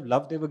the kind of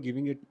love they were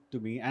giving it to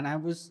me. And I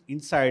was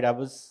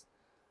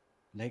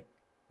like,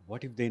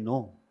 what if they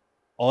know?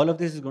 All of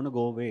this is going to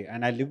go away.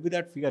 And I lived with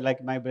that fear.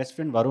 Like my best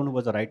friend Varun, who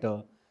was a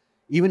writer,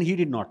 even he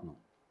did not know.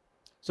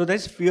 So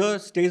this fear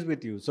stays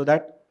with you. So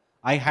that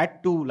I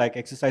had to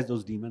exercise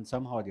those demons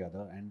somehow or the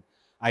other. And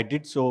I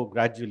did so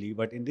gradually.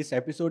 But in this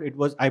episode,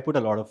 I put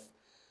a lot of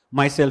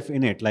myself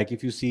in it. Like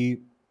if you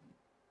see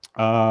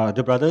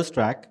the Brothers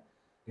track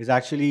is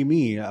actually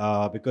me,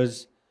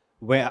 because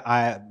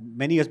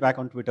many years back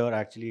on Twitter,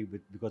 actually,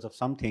 because of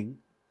something,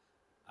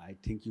 I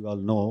think you all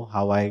know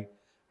how I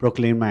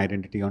proclaimed my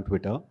identity on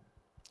Twitter.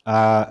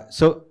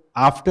 So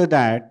after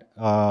that,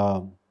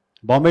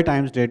 Bombay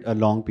Times did a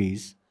long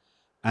piece,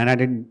 and I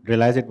didn't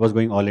realize it was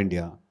going all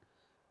India.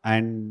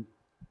 And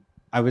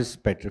I was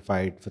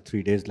petrified for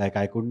 3 days, like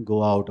I couldn't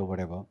go out or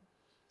whatever.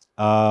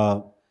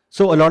 Uh,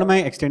 so a lot of my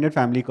extended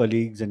family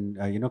colleagues and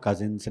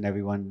cousins and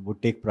everyone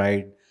would take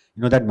pride.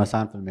 That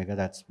Masan filmmaker,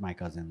 that's my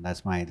cousin,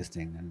 that's my this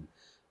thing. And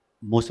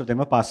most of them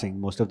were passing,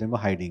 most of them were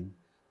hiding,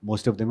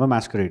 most of them were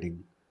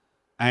masquerading.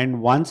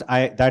 And once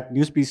that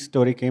news piece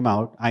story came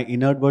out, I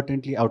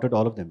inadvertently outed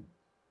all of them.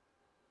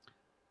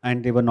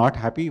 And they were not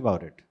happy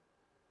about it.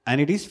 And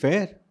it is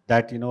fair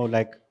that,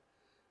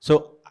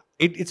 so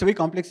it's a very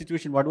complex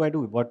situation. What do I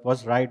do? What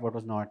was right, what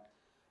was not?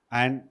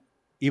 And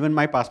even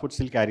my passport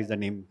still carries the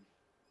name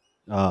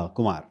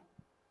Kumar,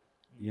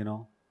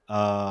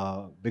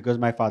 because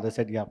my father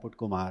said, yeah, put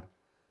Kumar.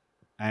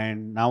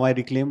 And now I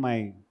reclaim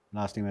my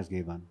last name as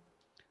Ghaywan.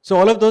 So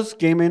all of those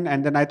came in,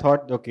 and then I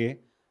thought, okay,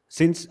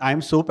 since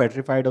I'm so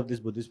petrified of this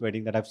Buddhist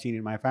wedding that I've seen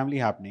in my family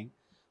happening,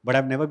 but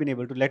I've never been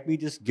able to, let me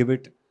just give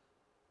it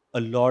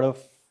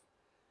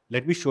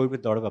let me show it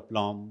with a lot of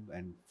aplomb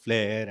and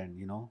flair and,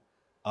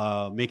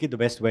 make it the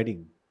best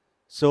wedding.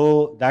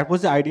 So that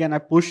was the idea, and I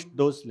pushed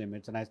those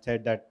limits, and I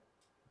said that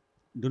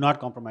do not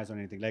compromise on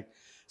anything. Like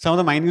some of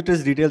the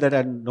minutest detail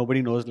that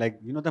nobody knows, like,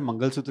 the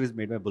Mangal Sutra is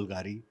made by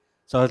Bulgari.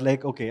 So I was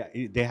like,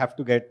 okay, they have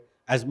to get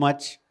as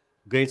much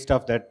great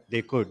stuff that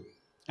they could.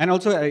 And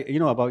also,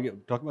 about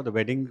talking about the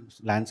wedding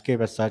landscape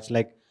as such,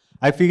 like,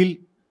 I feel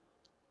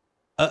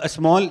a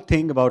small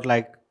thing about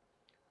like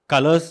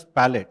colors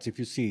palettes, if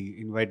you see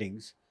in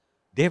weddings,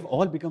 they've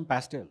all become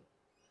pastel.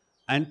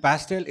 And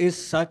pastel is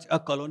such a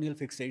colonial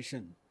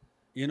fixation.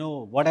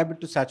 What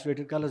happened to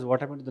saturated colors?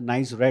 What happened to the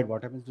nice red?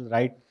 What happened to the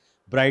right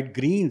bright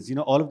greens?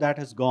 All of that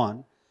has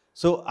gone.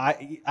 So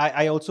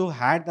I also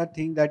had that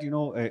thing that,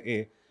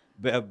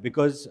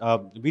 because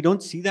we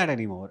don't see that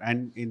anymore.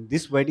 And in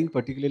this wedding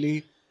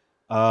particularly,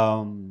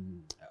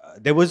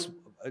 there was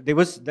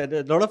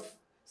a lot of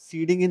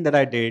seeding in that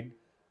I did,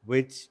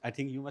 which I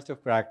think you must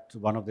have cracked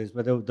one of this,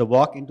 but the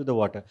walk into the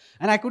water.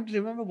 And I couldn't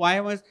remember why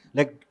I was,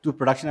 like, to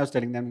production, I was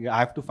telling them, I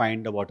have to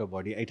find a water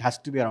body. It has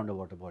to be around a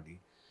water body.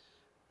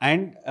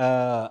 And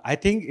I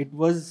think it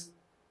was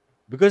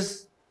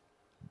because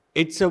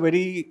it's a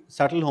very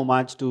subtle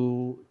homage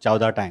to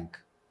Chowda Tank.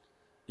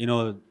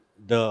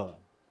 The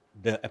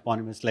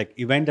eponymous, like,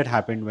 event that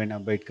happened when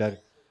Ambedkar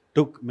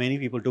took many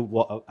people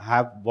to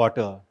have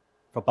water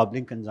for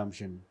public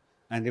consumption,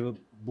 and they were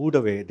booed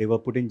away, they were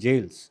put in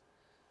jails.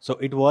 So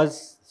it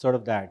was sort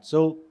of that.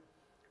 So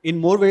in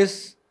more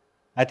ways,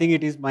 I think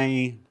it is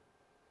my,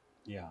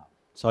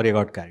 sorry, I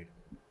got carried.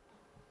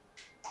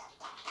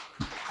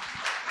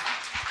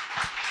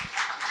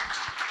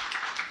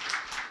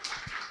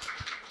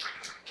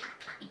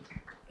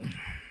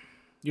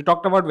 You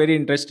talked about very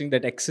interesting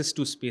that access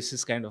to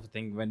spaces kind of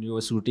thing when you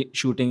were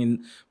shooting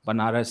in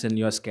Banaras and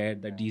you are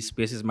scared that these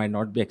spaces might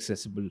not be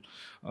accessible,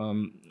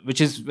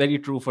 which is very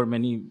true for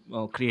many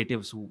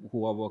creatives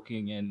who are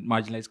working in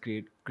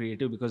marginalized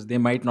creative, because they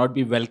might not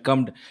be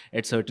welcomed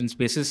at certain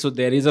spaces. So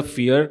there is a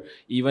fear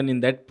even in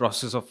that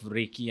process of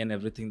Reiki and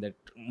everything, that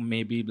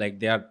maybe like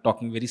they are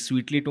talking very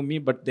sweetly to me,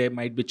 but there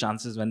might be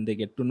chances when they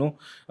get to know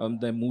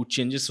the mood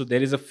changes. So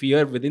there is a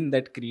fear within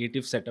that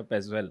creative setup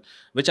as well,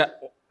 which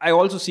I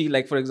also see,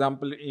 like, for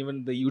example,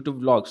 even the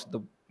YouTube vlogs,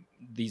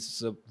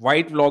 these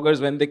white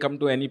vloggers, when they come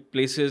to any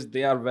places,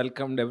 they are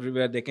welcomed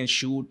everywhere. They can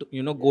shoot,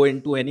 go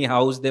into any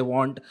house they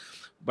want.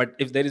 But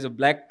if there is a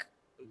black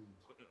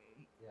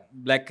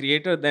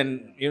creator,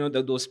 then,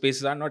 those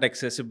spaces are not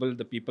accessible.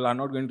 The people are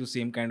not going to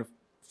seem kind of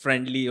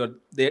friendly, or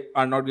they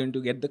are not going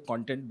to get the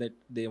content that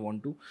they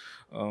want to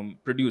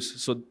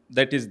produce. So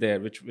that is there,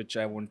 which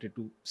I wanted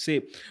to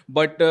say.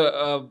 But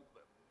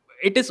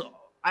it is,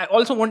 I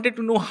also wanted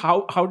to know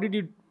how did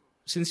you,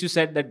 since you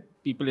said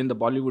that people in the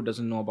Bollywood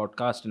doesn't know about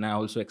caste, and I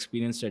also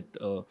experienced it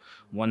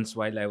once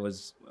while I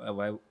was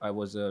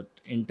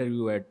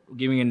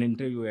giving an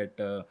interview at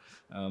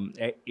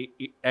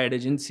ad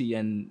agency,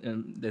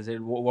 and they said,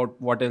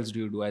 what else do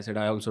you do? I said,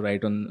 I also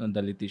write on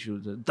Dalit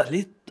issues.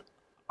 Dalit?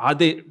 Are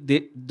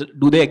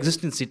do they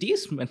exist in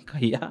cities?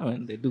 Yeah,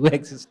 they do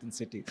exist in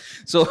cities.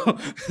 So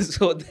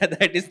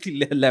that is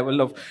the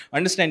level of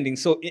understanding.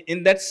 So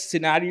in that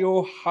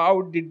scenario,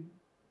 how did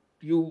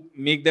you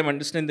make them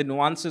understand the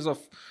nuances of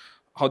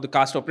how the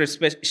caste operates,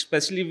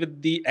 especially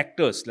with the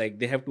actors? Like,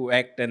 they have to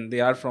act and they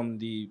are from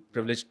the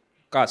privileged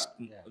caste,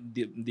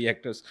 the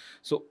actors.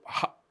 So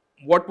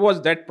what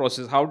was that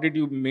process? How did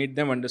you make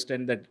them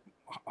understand that,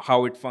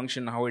 how it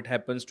functions, how it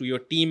happens to your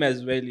team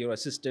as well, your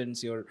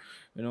assistants, your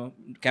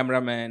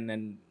cameraman,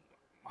 and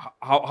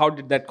how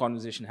did that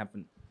conversation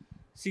happen?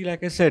 See,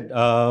 like I said,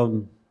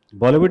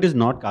 Bollywood is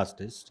not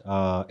casteist.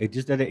 It's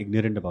just that they're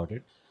ignorant about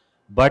it.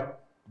 But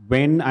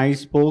when I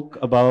spoke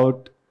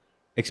about,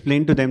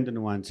 explained to them the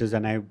nuances,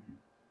 and I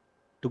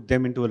took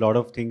them into a lot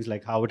of things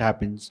like how it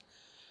happens,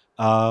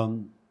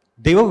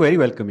 they were very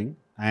welcoming,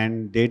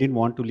 and they didn't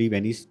want to leave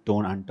any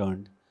stone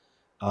unturned.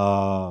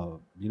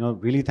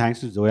 Really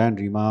thanks to Zoya and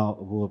Rima,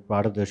 who were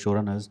part of the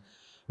showrunners,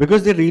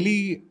 because they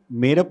really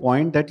made a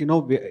point that,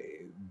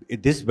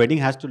 this wedding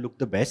has to look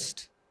the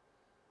best.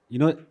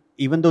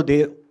 even though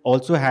they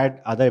also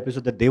had other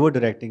episodes that they were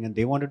directing and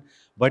they wanted,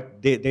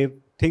 but they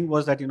thing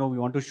was that, we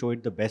want to show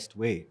it the best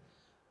way,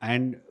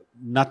 and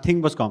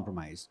nothing was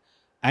compromised.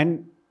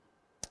 And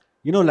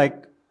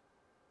like,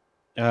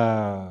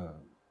 uh,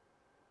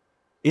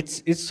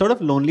 it's sort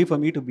of lonely for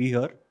me to be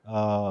here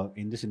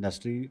in this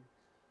industry,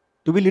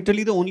 to be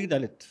literally the only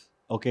Dalit.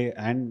 Okay,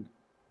 and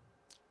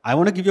I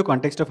want to give you a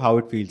context of how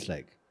it feels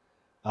like.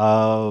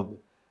 Uh,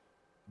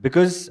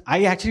 because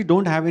I actually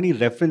don't have any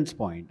reference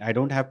point. I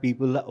don't have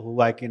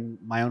people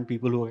my own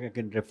people who I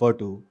can refer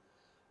to.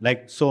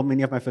 Like so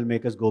many of my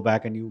filmmakers go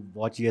back and you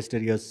watch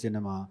yesterday's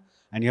cinema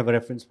and you have a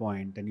reference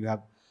point and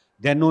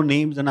there are no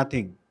names or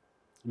nothing.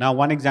 Now,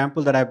 one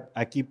example that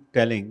I keep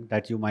telling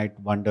that you might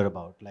wonder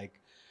about, like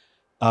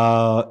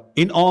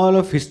in all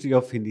of history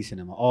of Hindi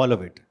cinema, all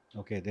of it,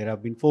 okay, there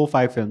have been 4 or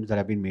 5 films that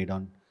have been made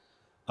on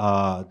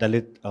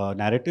Dalit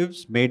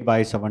narratives made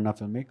by Savarna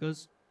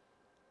filmmakers.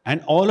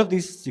 And all of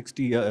these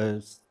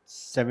 60,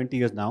 70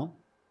 years now,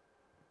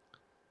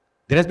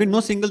 there has been no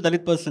single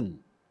Dalit person,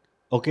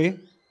 okay?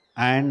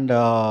 And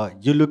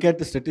you look at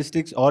the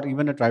statistics, or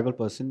even a tribal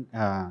person,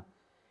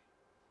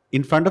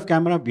 in front of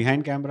camera,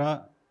 behind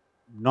camera,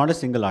 not a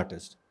single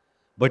artist.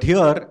 But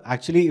here,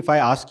 actually, if I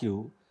ask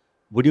you,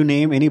 would you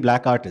name any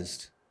black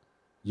artist?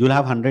 You'll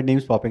have 100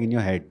 names popping in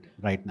your head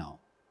right now,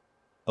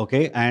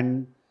 okay?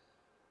 And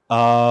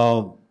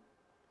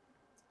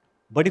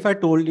but if I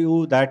told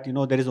you that,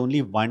 there is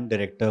only one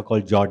director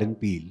called Jordan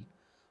Peele,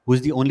 who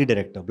is the only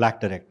director, black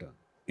director,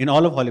 in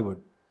all of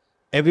Hollywood.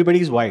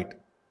 Everybody is white.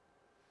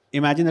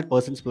 Imagine that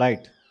person's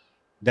plight,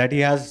 that he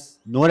has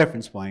no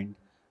reference point,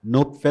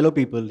 no fellow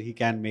people he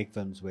can make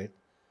films with.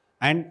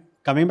 And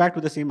coming back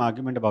to the same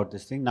argument about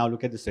this thing, now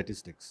look at the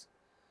statistics.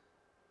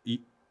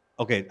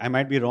 Okay, I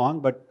might be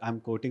wrong, but I'm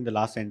quoting the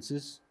last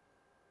census.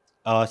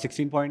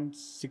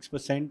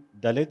 16.6%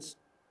 Dalits.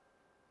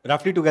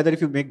 Roughly together,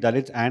 if you make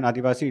Dalits and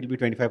Adivasi, it will be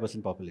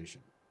 25%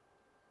 population.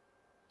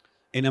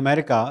 In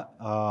America,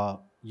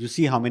 you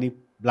see how many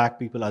black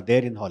people are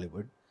there in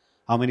Hollywood,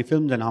 how many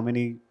films and how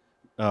many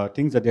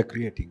things that they're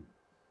creating.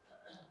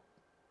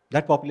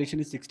 That population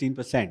is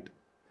 16%.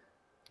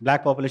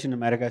 Black population in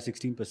America is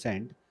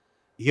 16%.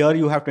 Here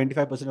you have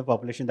 25% of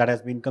population that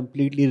has been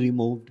completely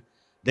removed.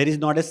 There is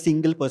not a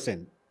single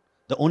person.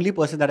 The only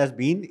person that has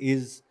been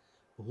is,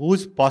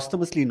 who's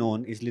posthumously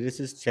known, is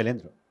lyricist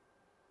Shailendra.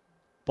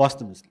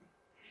 Posthumously.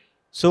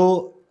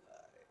 So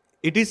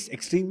it is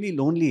extremely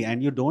lonely,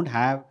 and you don't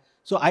have.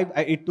 So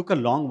it took a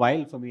long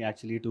while for me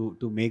actually to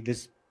make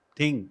this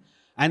thing,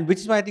 and which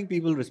is why I think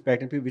people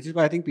respect, and which is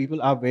why I think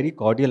people are very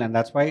cordial, and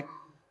that's why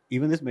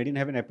even this Made in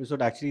Heaven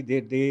episode, actually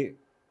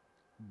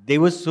they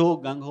were so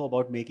gung ho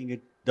about making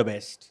it the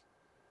best,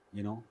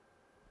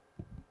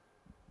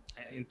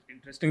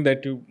 Interesting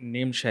that you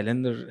named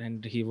Shailendra,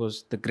 and he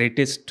was the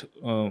greatest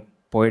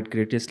poet,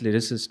 greatest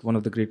lyricist, one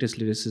of the greatest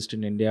lyricists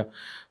in India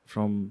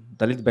from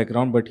Dalit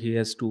background, but he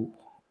has to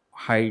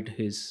hide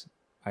his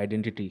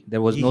identity.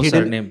 There was no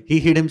surname. He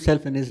hid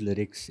himself in his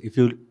lyrics. If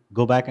you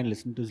go back and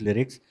listen to his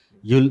lyrics,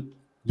 you'll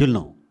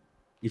know.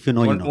 If you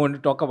know, you know. Want to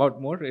talk about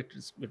more? It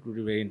would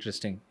be very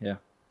interesting. Yeah.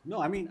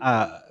 No, I mean,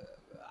 I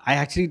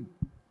actually.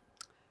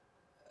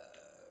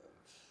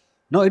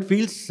 No, it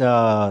feels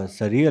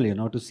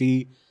surreal, to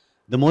see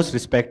the most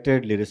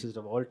respected lyricist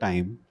of all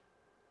time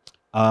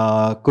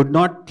could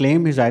not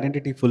claim his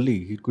identity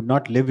fully. He could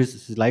not live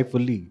his life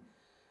fully.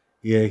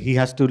 He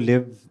has to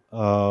live,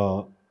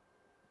 I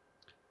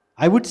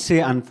would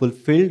say,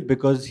 unfulfilled,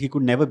 because he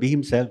could never be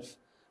himself.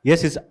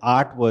 Yes, his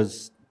art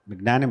was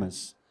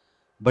magnanimous,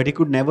 but he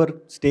could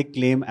never stake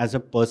claim as a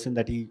person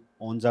that he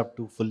owns up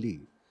to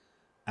fully.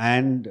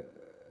 And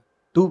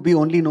to be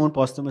only known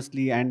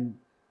posthumously, and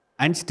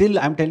still,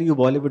 I'm telling you,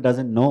 Bollywood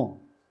doesn't know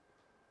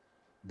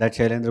that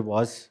Shailendra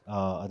was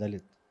a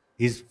Dalit.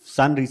 His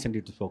son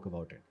recently spoke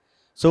about it.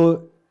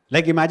 So,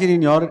 like, imagine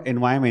in your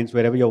environments,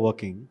 wherever you're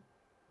working,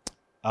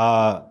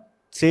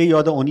 say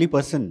you're the only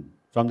person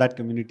from that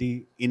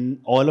community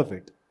in all of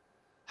it.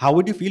 How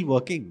would you feel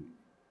working?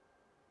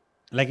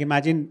 Like,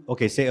 imagine,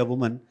 okay, say a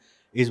woman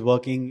is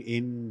working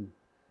in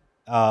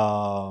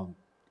a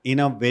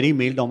very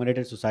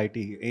male-dominated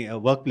society, a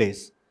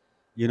workplace.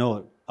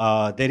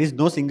 There is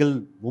no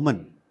single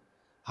woman.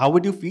 How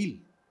would you feel?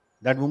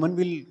 That woman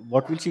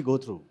what will she go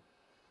through?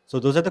 So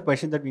those are the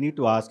questions that we need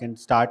to ask and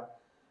start.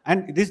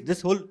 And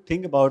this whole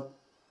thing about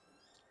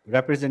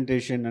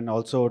representation and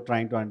also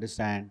trying to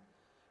understand,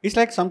 it's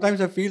like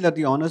sometimes I feel that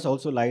the onus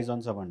also lies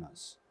on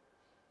Savarnas,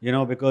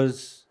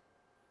 because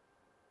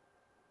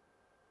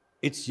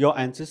it's your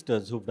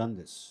ancestors who've done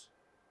this.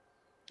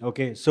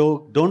 Okay,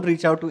 so don't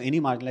reach out to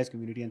any marginalized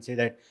community and say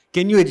that,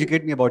 can you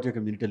educate me about your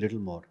community a little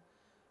more?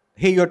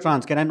 Hey, you're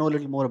trans, can I know a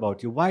little more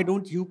about you? Why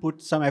don't you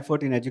put some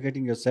effort in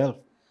educating yourself?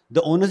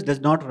 The onus does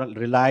not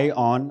rely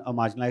on a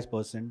marginalized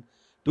person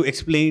to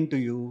explain to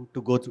you,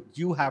 to go through.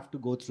 You have to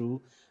go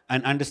through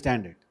and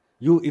understand it.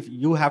 If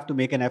you have to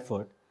make an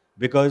effort,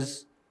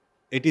 because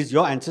it is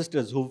your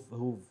ancestors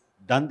who've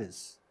done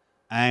this,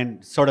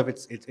 and sort of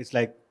it's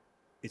like,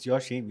 it's your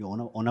shame. You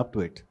own up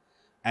to it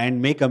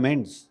and make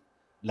amends.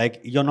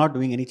 Like you're not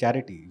doing any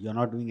charity, you're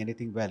not doing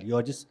anything well.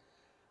 You're just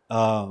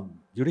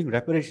you're doing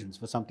reparations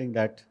for something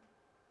that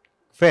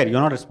fair. You're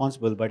not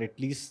responsible, but at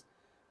least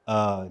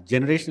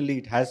generationally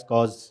it has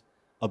caused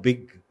a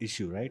big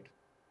issue, right?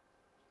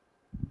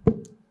 I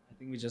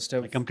think we just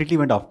have I completely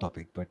went off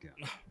topic, but yeah.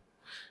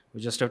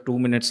 we just have 2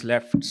 minutes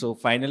left. So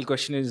final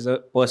question is a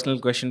personal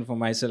question for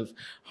myself.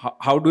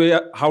 How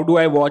do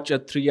I watch a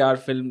 3-hour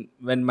film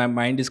when my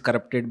mind is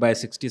corrupted by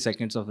 60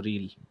 seconds of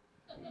reel?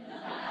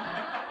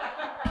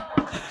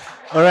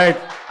 All right.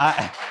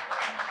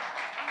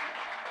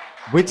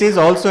 Which is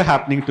also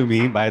happening to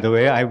me, by the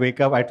way. I wake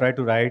up, I try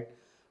to write.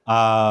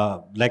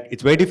 Like,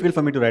 it's very difficult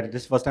for me to write.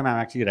 This is the first time I'm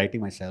actually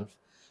writing myself.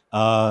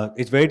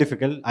 It's very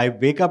difficult. I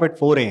wake up at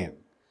 4 a.m.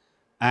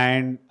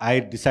 and I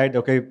decide,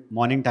 okay,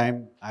 morning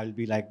time, I'll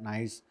be like,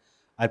 nice.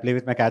 I'll play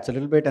with my cats a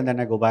little bit, and then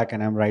I go back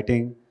and I'm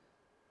writing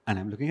and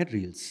I'm looking at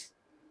reels.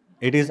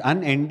 It is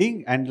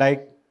unending, and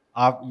like,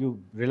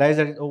 you realize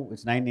that, oh,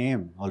 it's 9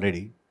 a.m.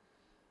 already.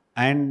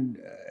 And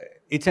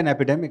it's an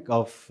epidemic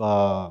of...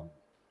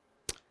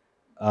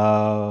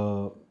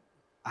 I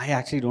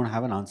actually don't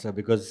have an answer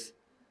because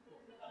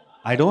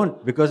I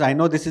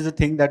know this is a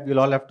thing that we'll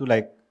all have to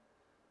like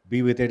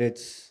be with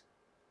it.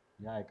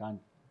 Yeah, I can't.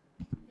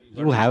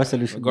 You have a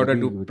solution. Got to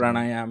do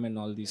pranayam and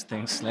all these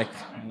things. Like,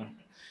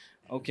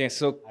 okay,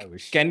 so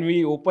can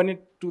we open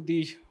it to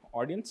the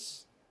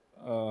audience?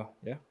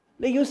 Yeah.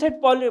 Like you said,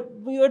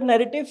 your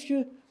narrative,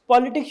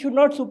 politics should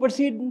not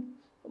supersede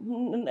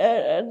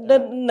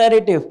the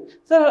narrative.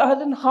 So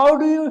then how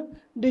do you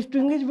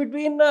distinguish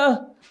between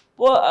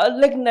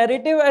like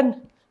narrative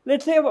and,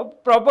 let's say,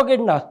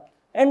 propaganda?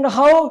 And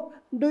how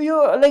do you,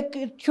 like,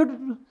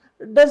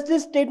 does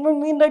this statement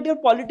mean that your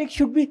politics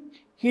should be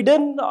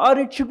hidden, or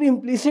it should be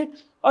implicit,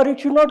 or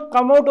it should not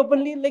come out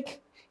openly?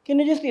 Like, can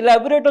you just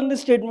elaborate on this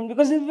statement?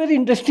 Because it's a very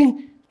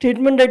interesting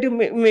statement that you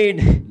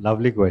made.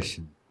 Lovely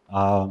question.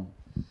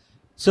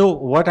 So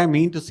what I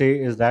mean to say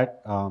is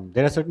that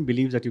there are certain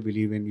beliefs that you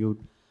believe in,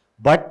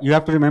 but you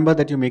have to remember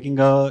that you're making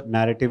a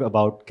narrative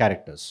about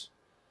characters.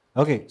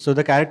 Okay, so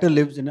the character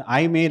lives in,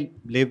 I may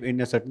live in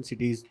a certain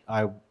cities,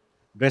 I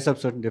dress up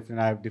certain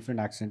different, I have different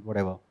accent,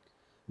 whatever.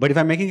 But if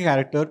I'm making a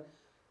character,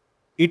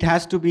 it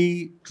has to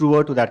be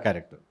truer to that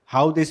character.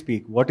 How they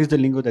speak, what is the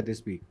lingo that they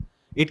speak.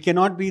 It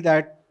cannot be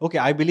that, okay,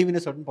 I believe in a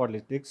certain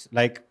politics,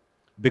 like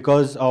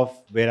because of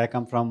where I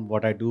come from,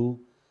 what I do,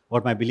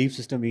 what my belief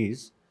system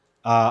is,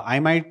 I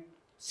might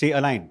say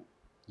a line,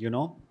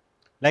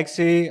 like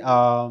say,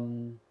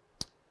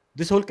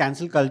 this whole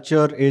cancel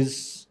culture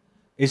is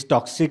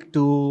toxic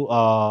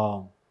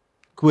to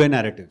queer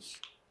narratives.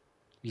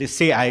 Let's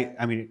say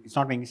I mean, it's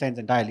not making sense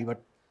entirely,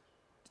 but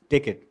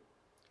take it.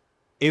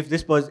 If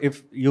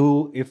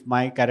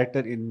my character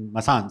in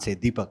Masan, say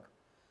Deepak,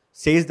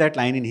 says that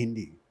line in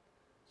Hindi,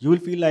 you will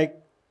feel like,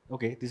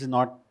 okay, this is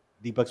not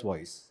Deepak's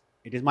voice.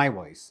 It is my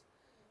voice.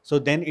 So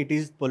then it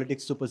is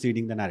politics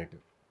superseding the narrative.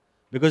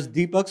 Because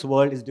Deepak's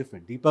world is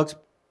different. Deepak's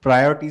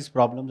priorities,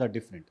 problems are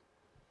different.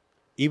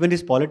 Even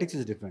his politics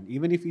is different.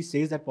 Even if he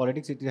says that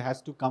politics, it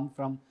has to come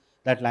from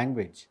that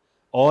language.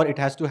 Or it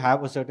has to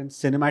have a certain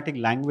cinematic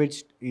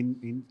language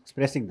in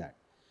expressing that.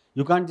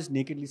 You can't just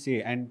nakedly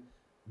say and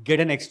get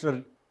an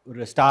extra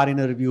star in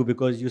a review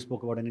because you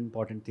spoke about an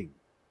important thing.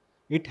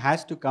 It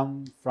has to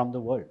come from the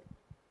world.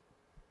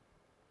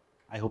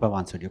 I hope I've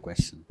answered your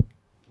question.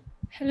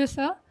 Hello,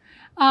 sir.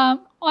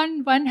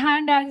 On one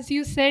hand, as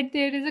you said,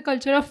 there is a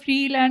culture of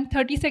reel and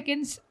 30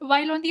 seconds,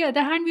 while on the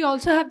other hand, we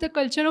also have the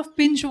culture of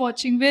binge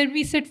watching, where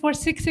we sit for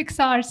 6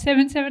 hours,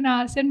 7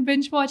 hours, and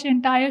binge watch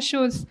entire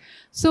shows.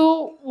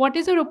 So what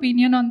is your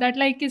opinion on that?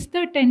 Like, is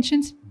the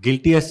tensions...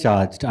 Guilty as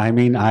charged. I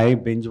mean, I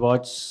binge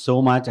watch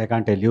so much, I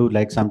can't tell you.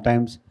 Like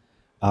sometimes,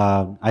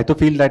 I to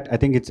feel that I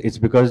think it's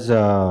because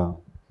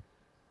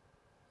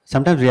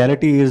sometimes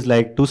reality is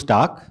like too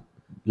stark.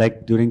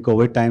 Like during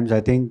COVID times, I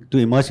think to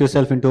immerse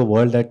yourself into a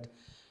world that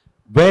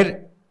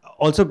where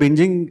also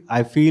binging,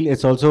 I feel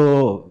it's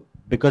also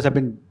because I've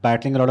been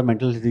battling a lot of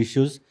mental health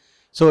issues.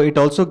 So it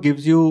also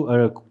gives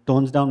you,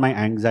 tones down my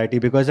anxiety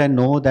because I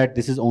know that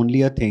this is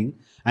only a thing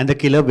and the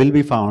killer will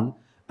be found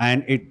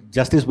and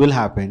justice will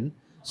happen.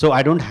 So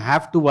I don't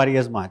have to worry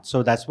as much.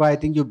 So that's why I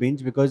think you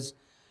binge, because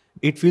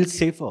it feels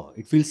safer.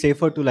 It feels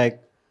safer to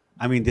like,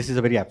 I mean, this is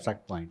a very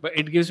abstract point. But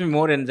it gives me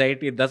more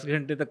anxiety. 10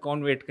 घंटे तक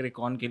कौन wait करे,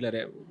 कौन killer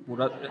है?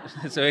 पूरा,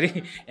 it's a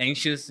very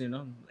anxious,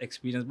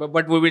 experience.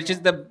 But which is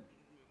the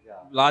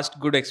last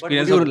good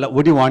experience?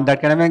 Would you want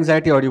that kind of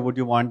anxiety, or would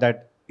you want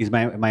that, is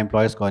my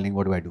employer's calling,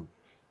 what do I do?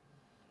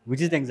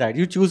 Which is the anxiety?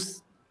 You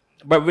choose.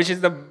 But which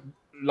is the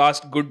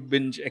last good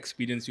binge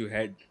experience you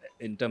had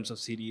in terms of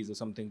series or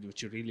something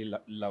which you really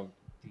loved,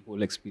 the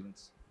whole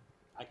experience?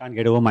 I can't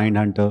get over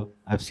Mindhunter.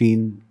 I've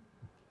seen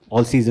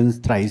all seasons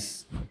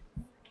thrice.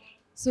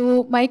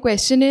 So my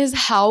question is,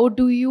 how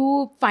do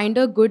you find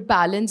a good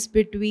balance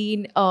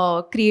between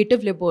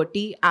creative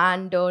liberty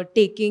and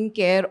taking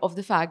care of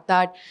the fact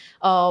that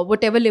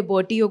whatever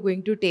liberty you're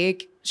going to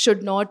take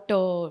should not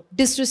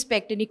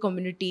disrespect any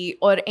community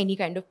or any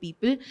kind of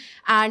people?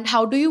 And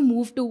how do you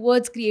move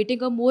towards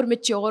creating a more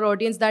mature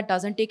audience that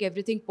doesn't take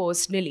everything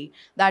personally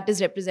that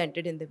is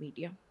represented in the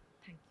media?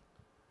 Thank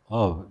you.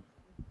 Oh,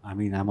 I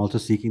mean, I'm also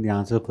seeking the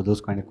answer for those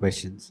kind of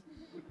questions.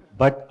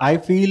 But I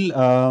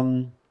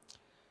feel,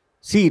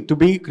 see, to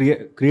be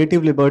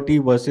creative liberty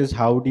versus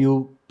how do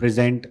you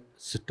present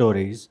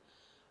stories,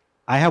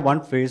 I have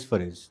one phrase for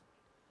it.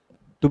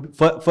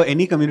 For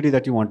any community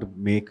that you want to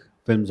make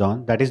films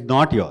on, that is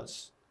not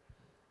yours,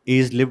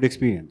 is lived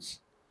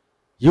experience.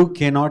 You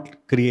cannot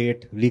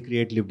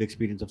recreate lived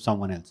experience of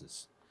someone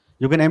else's.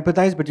 You can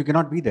empathize, but you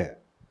cannot be there.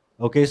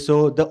 Okay,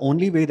 so the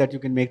only way that you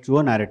can make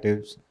truer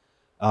narratives,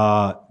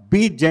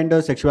 be it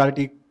gender,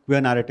 sexuality,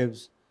 queer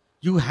narratives,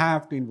 you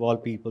have to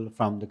involve people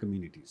from the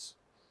communities.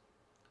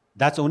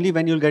 That's only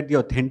when you'll get the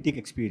authentic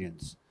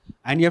experience.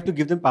 And you have to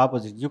give them power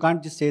positions. You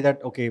can't just say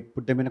that, okay,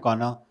 put them in a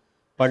corner,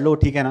 पढ़ लो,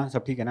 ठीक है ना,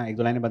 सब ठीक है ना, एक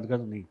दो लाइनें बंद कर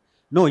दो, नहीं.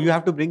 No, you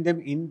have to bring them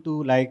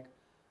into like,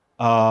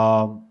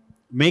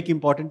 make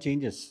important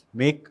changes,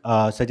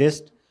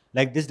 suggest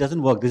like this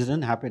doesn't work, this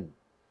doesn't happen.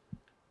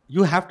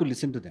 You have to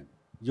listen to them.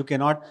 You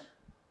cannot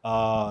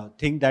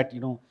think that,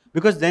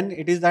 because then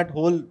it is that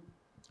whole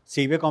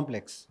savior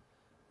complex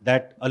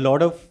that a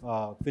lot of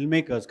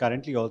filmmakers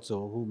currently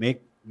also who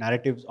make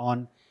narratives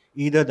on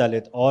either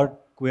Dalit or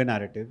queer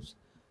narratives,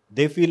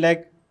 they feel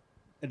like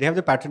they have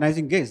the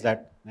patronizing gaze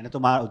that मैंने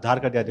तुम्हारा उद्धार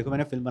कर दिया, देखो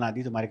मैंने film बना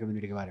दी तुम्हारे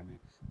community के बारे में,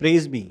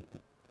 praise me.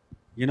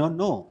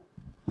 No,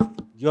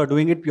 you are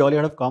doing it purely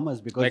out of commerce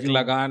because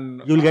like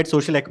you'll get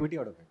social equity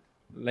out of it.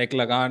 Like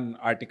Lagan,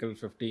 Article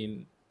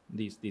 15,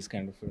 these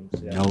kind of films.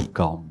 Yeah. No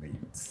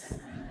comments.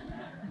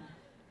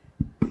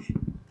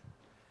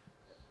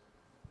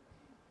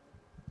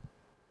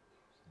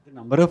 The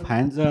number of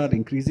hands are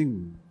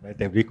increasing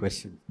at every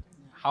question.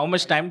 How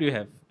much time do you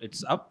have?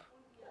 It's up.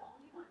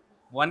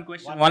 One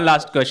question. One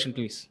last question,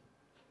 please.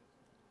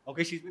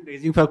 Okay, she's been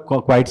raising for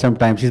quite some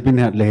time. She's been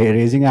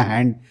raising a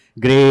hand.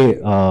 Grey,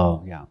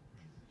 yeah.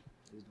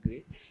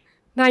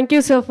 Thank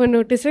you, sir, for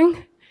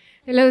noticing.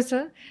 Hello,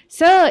 sir.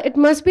 Sir, it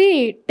must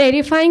be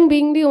terrifying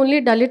being the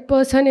only Dalit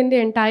person in the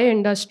entire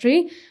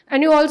industry.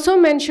 And you also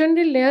mentioned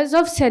the layers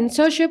of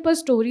censorship a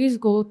story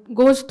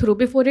goes through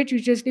before it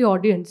reaches the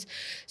audience.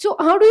 So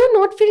how do you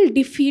not feel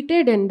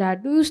defeated in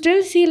that? Do you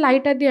still see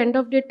light at the end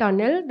of the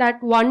tunnel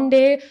that one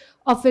day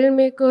a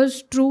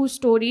filmmaker's true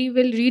story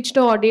will reach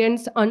the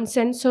audience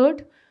uncensored?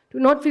 Do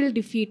you not feel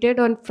defeated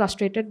or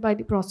frustrated by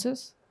the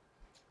process?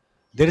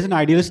 There is an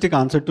idealistic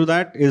answer to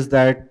that, is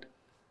that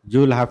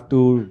you'll have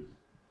to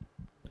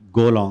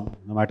go along,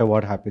 no matter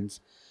what happens.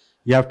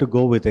 You have to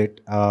go with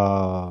it.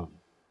 I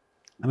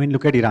mean,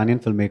 look at Iranian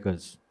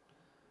filmmakers.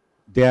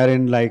 They are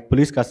in like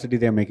police custody,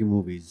 they are making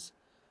movies.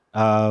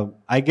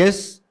 I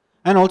guess,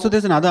 and also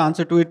there's another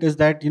answer to it, is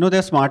that, there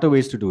are smarter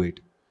ways to do it.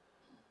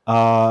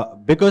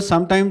 Because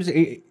sometimes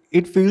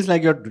it feels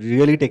like you're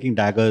really taking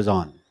daggers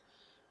on.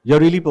 You're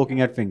really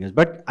poking at fingers.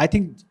 But I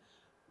think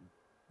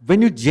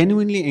when you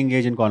genuinely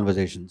engage in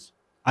conversations,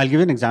 I'll give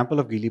you an example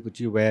of Gili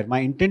Puchi where my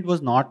intent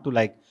was not to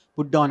like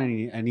put down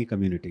any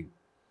community,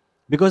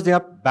 because there are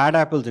bad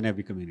apples in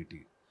every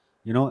community.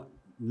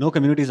 No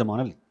community is a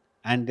monolith,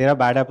 and there are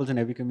bad apples in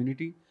every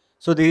community.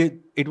 So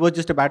it was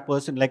just a bad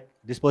person. Like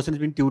this person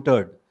has been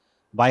tutored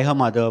by her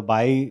mother,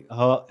 by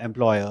her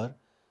employer,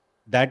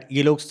 that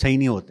ye log sahi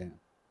nahi hote hain,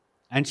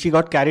 and she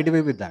got carried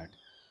away with that.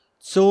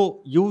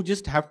 So you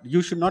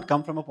should not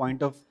come from a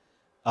point of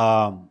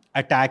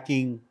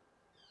attacking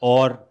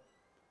or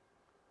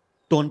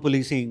tone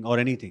policing or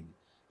anything.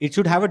 It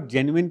should have a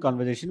genuine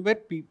conversation where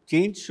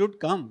change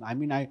should come. I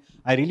mean, I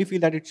really feel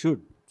that it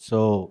should.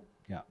 So,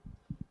 yeah.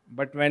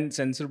 But when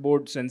censor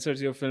board censors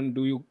your film,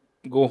 do you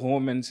go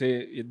home and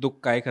say, "Ye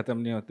dukh kahe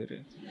khatam nahi hote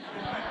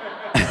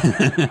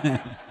rahe?"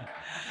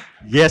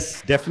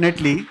 Yes,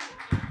 definitely.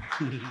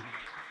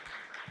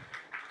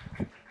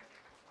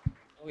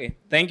 Okay.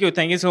 Thank you.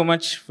 Thank you so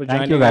much for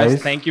Thank joining you, guys.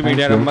 us. Thank you, Thank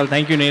Media you. Rumble.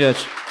 Thank you,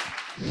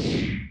 Neeraj.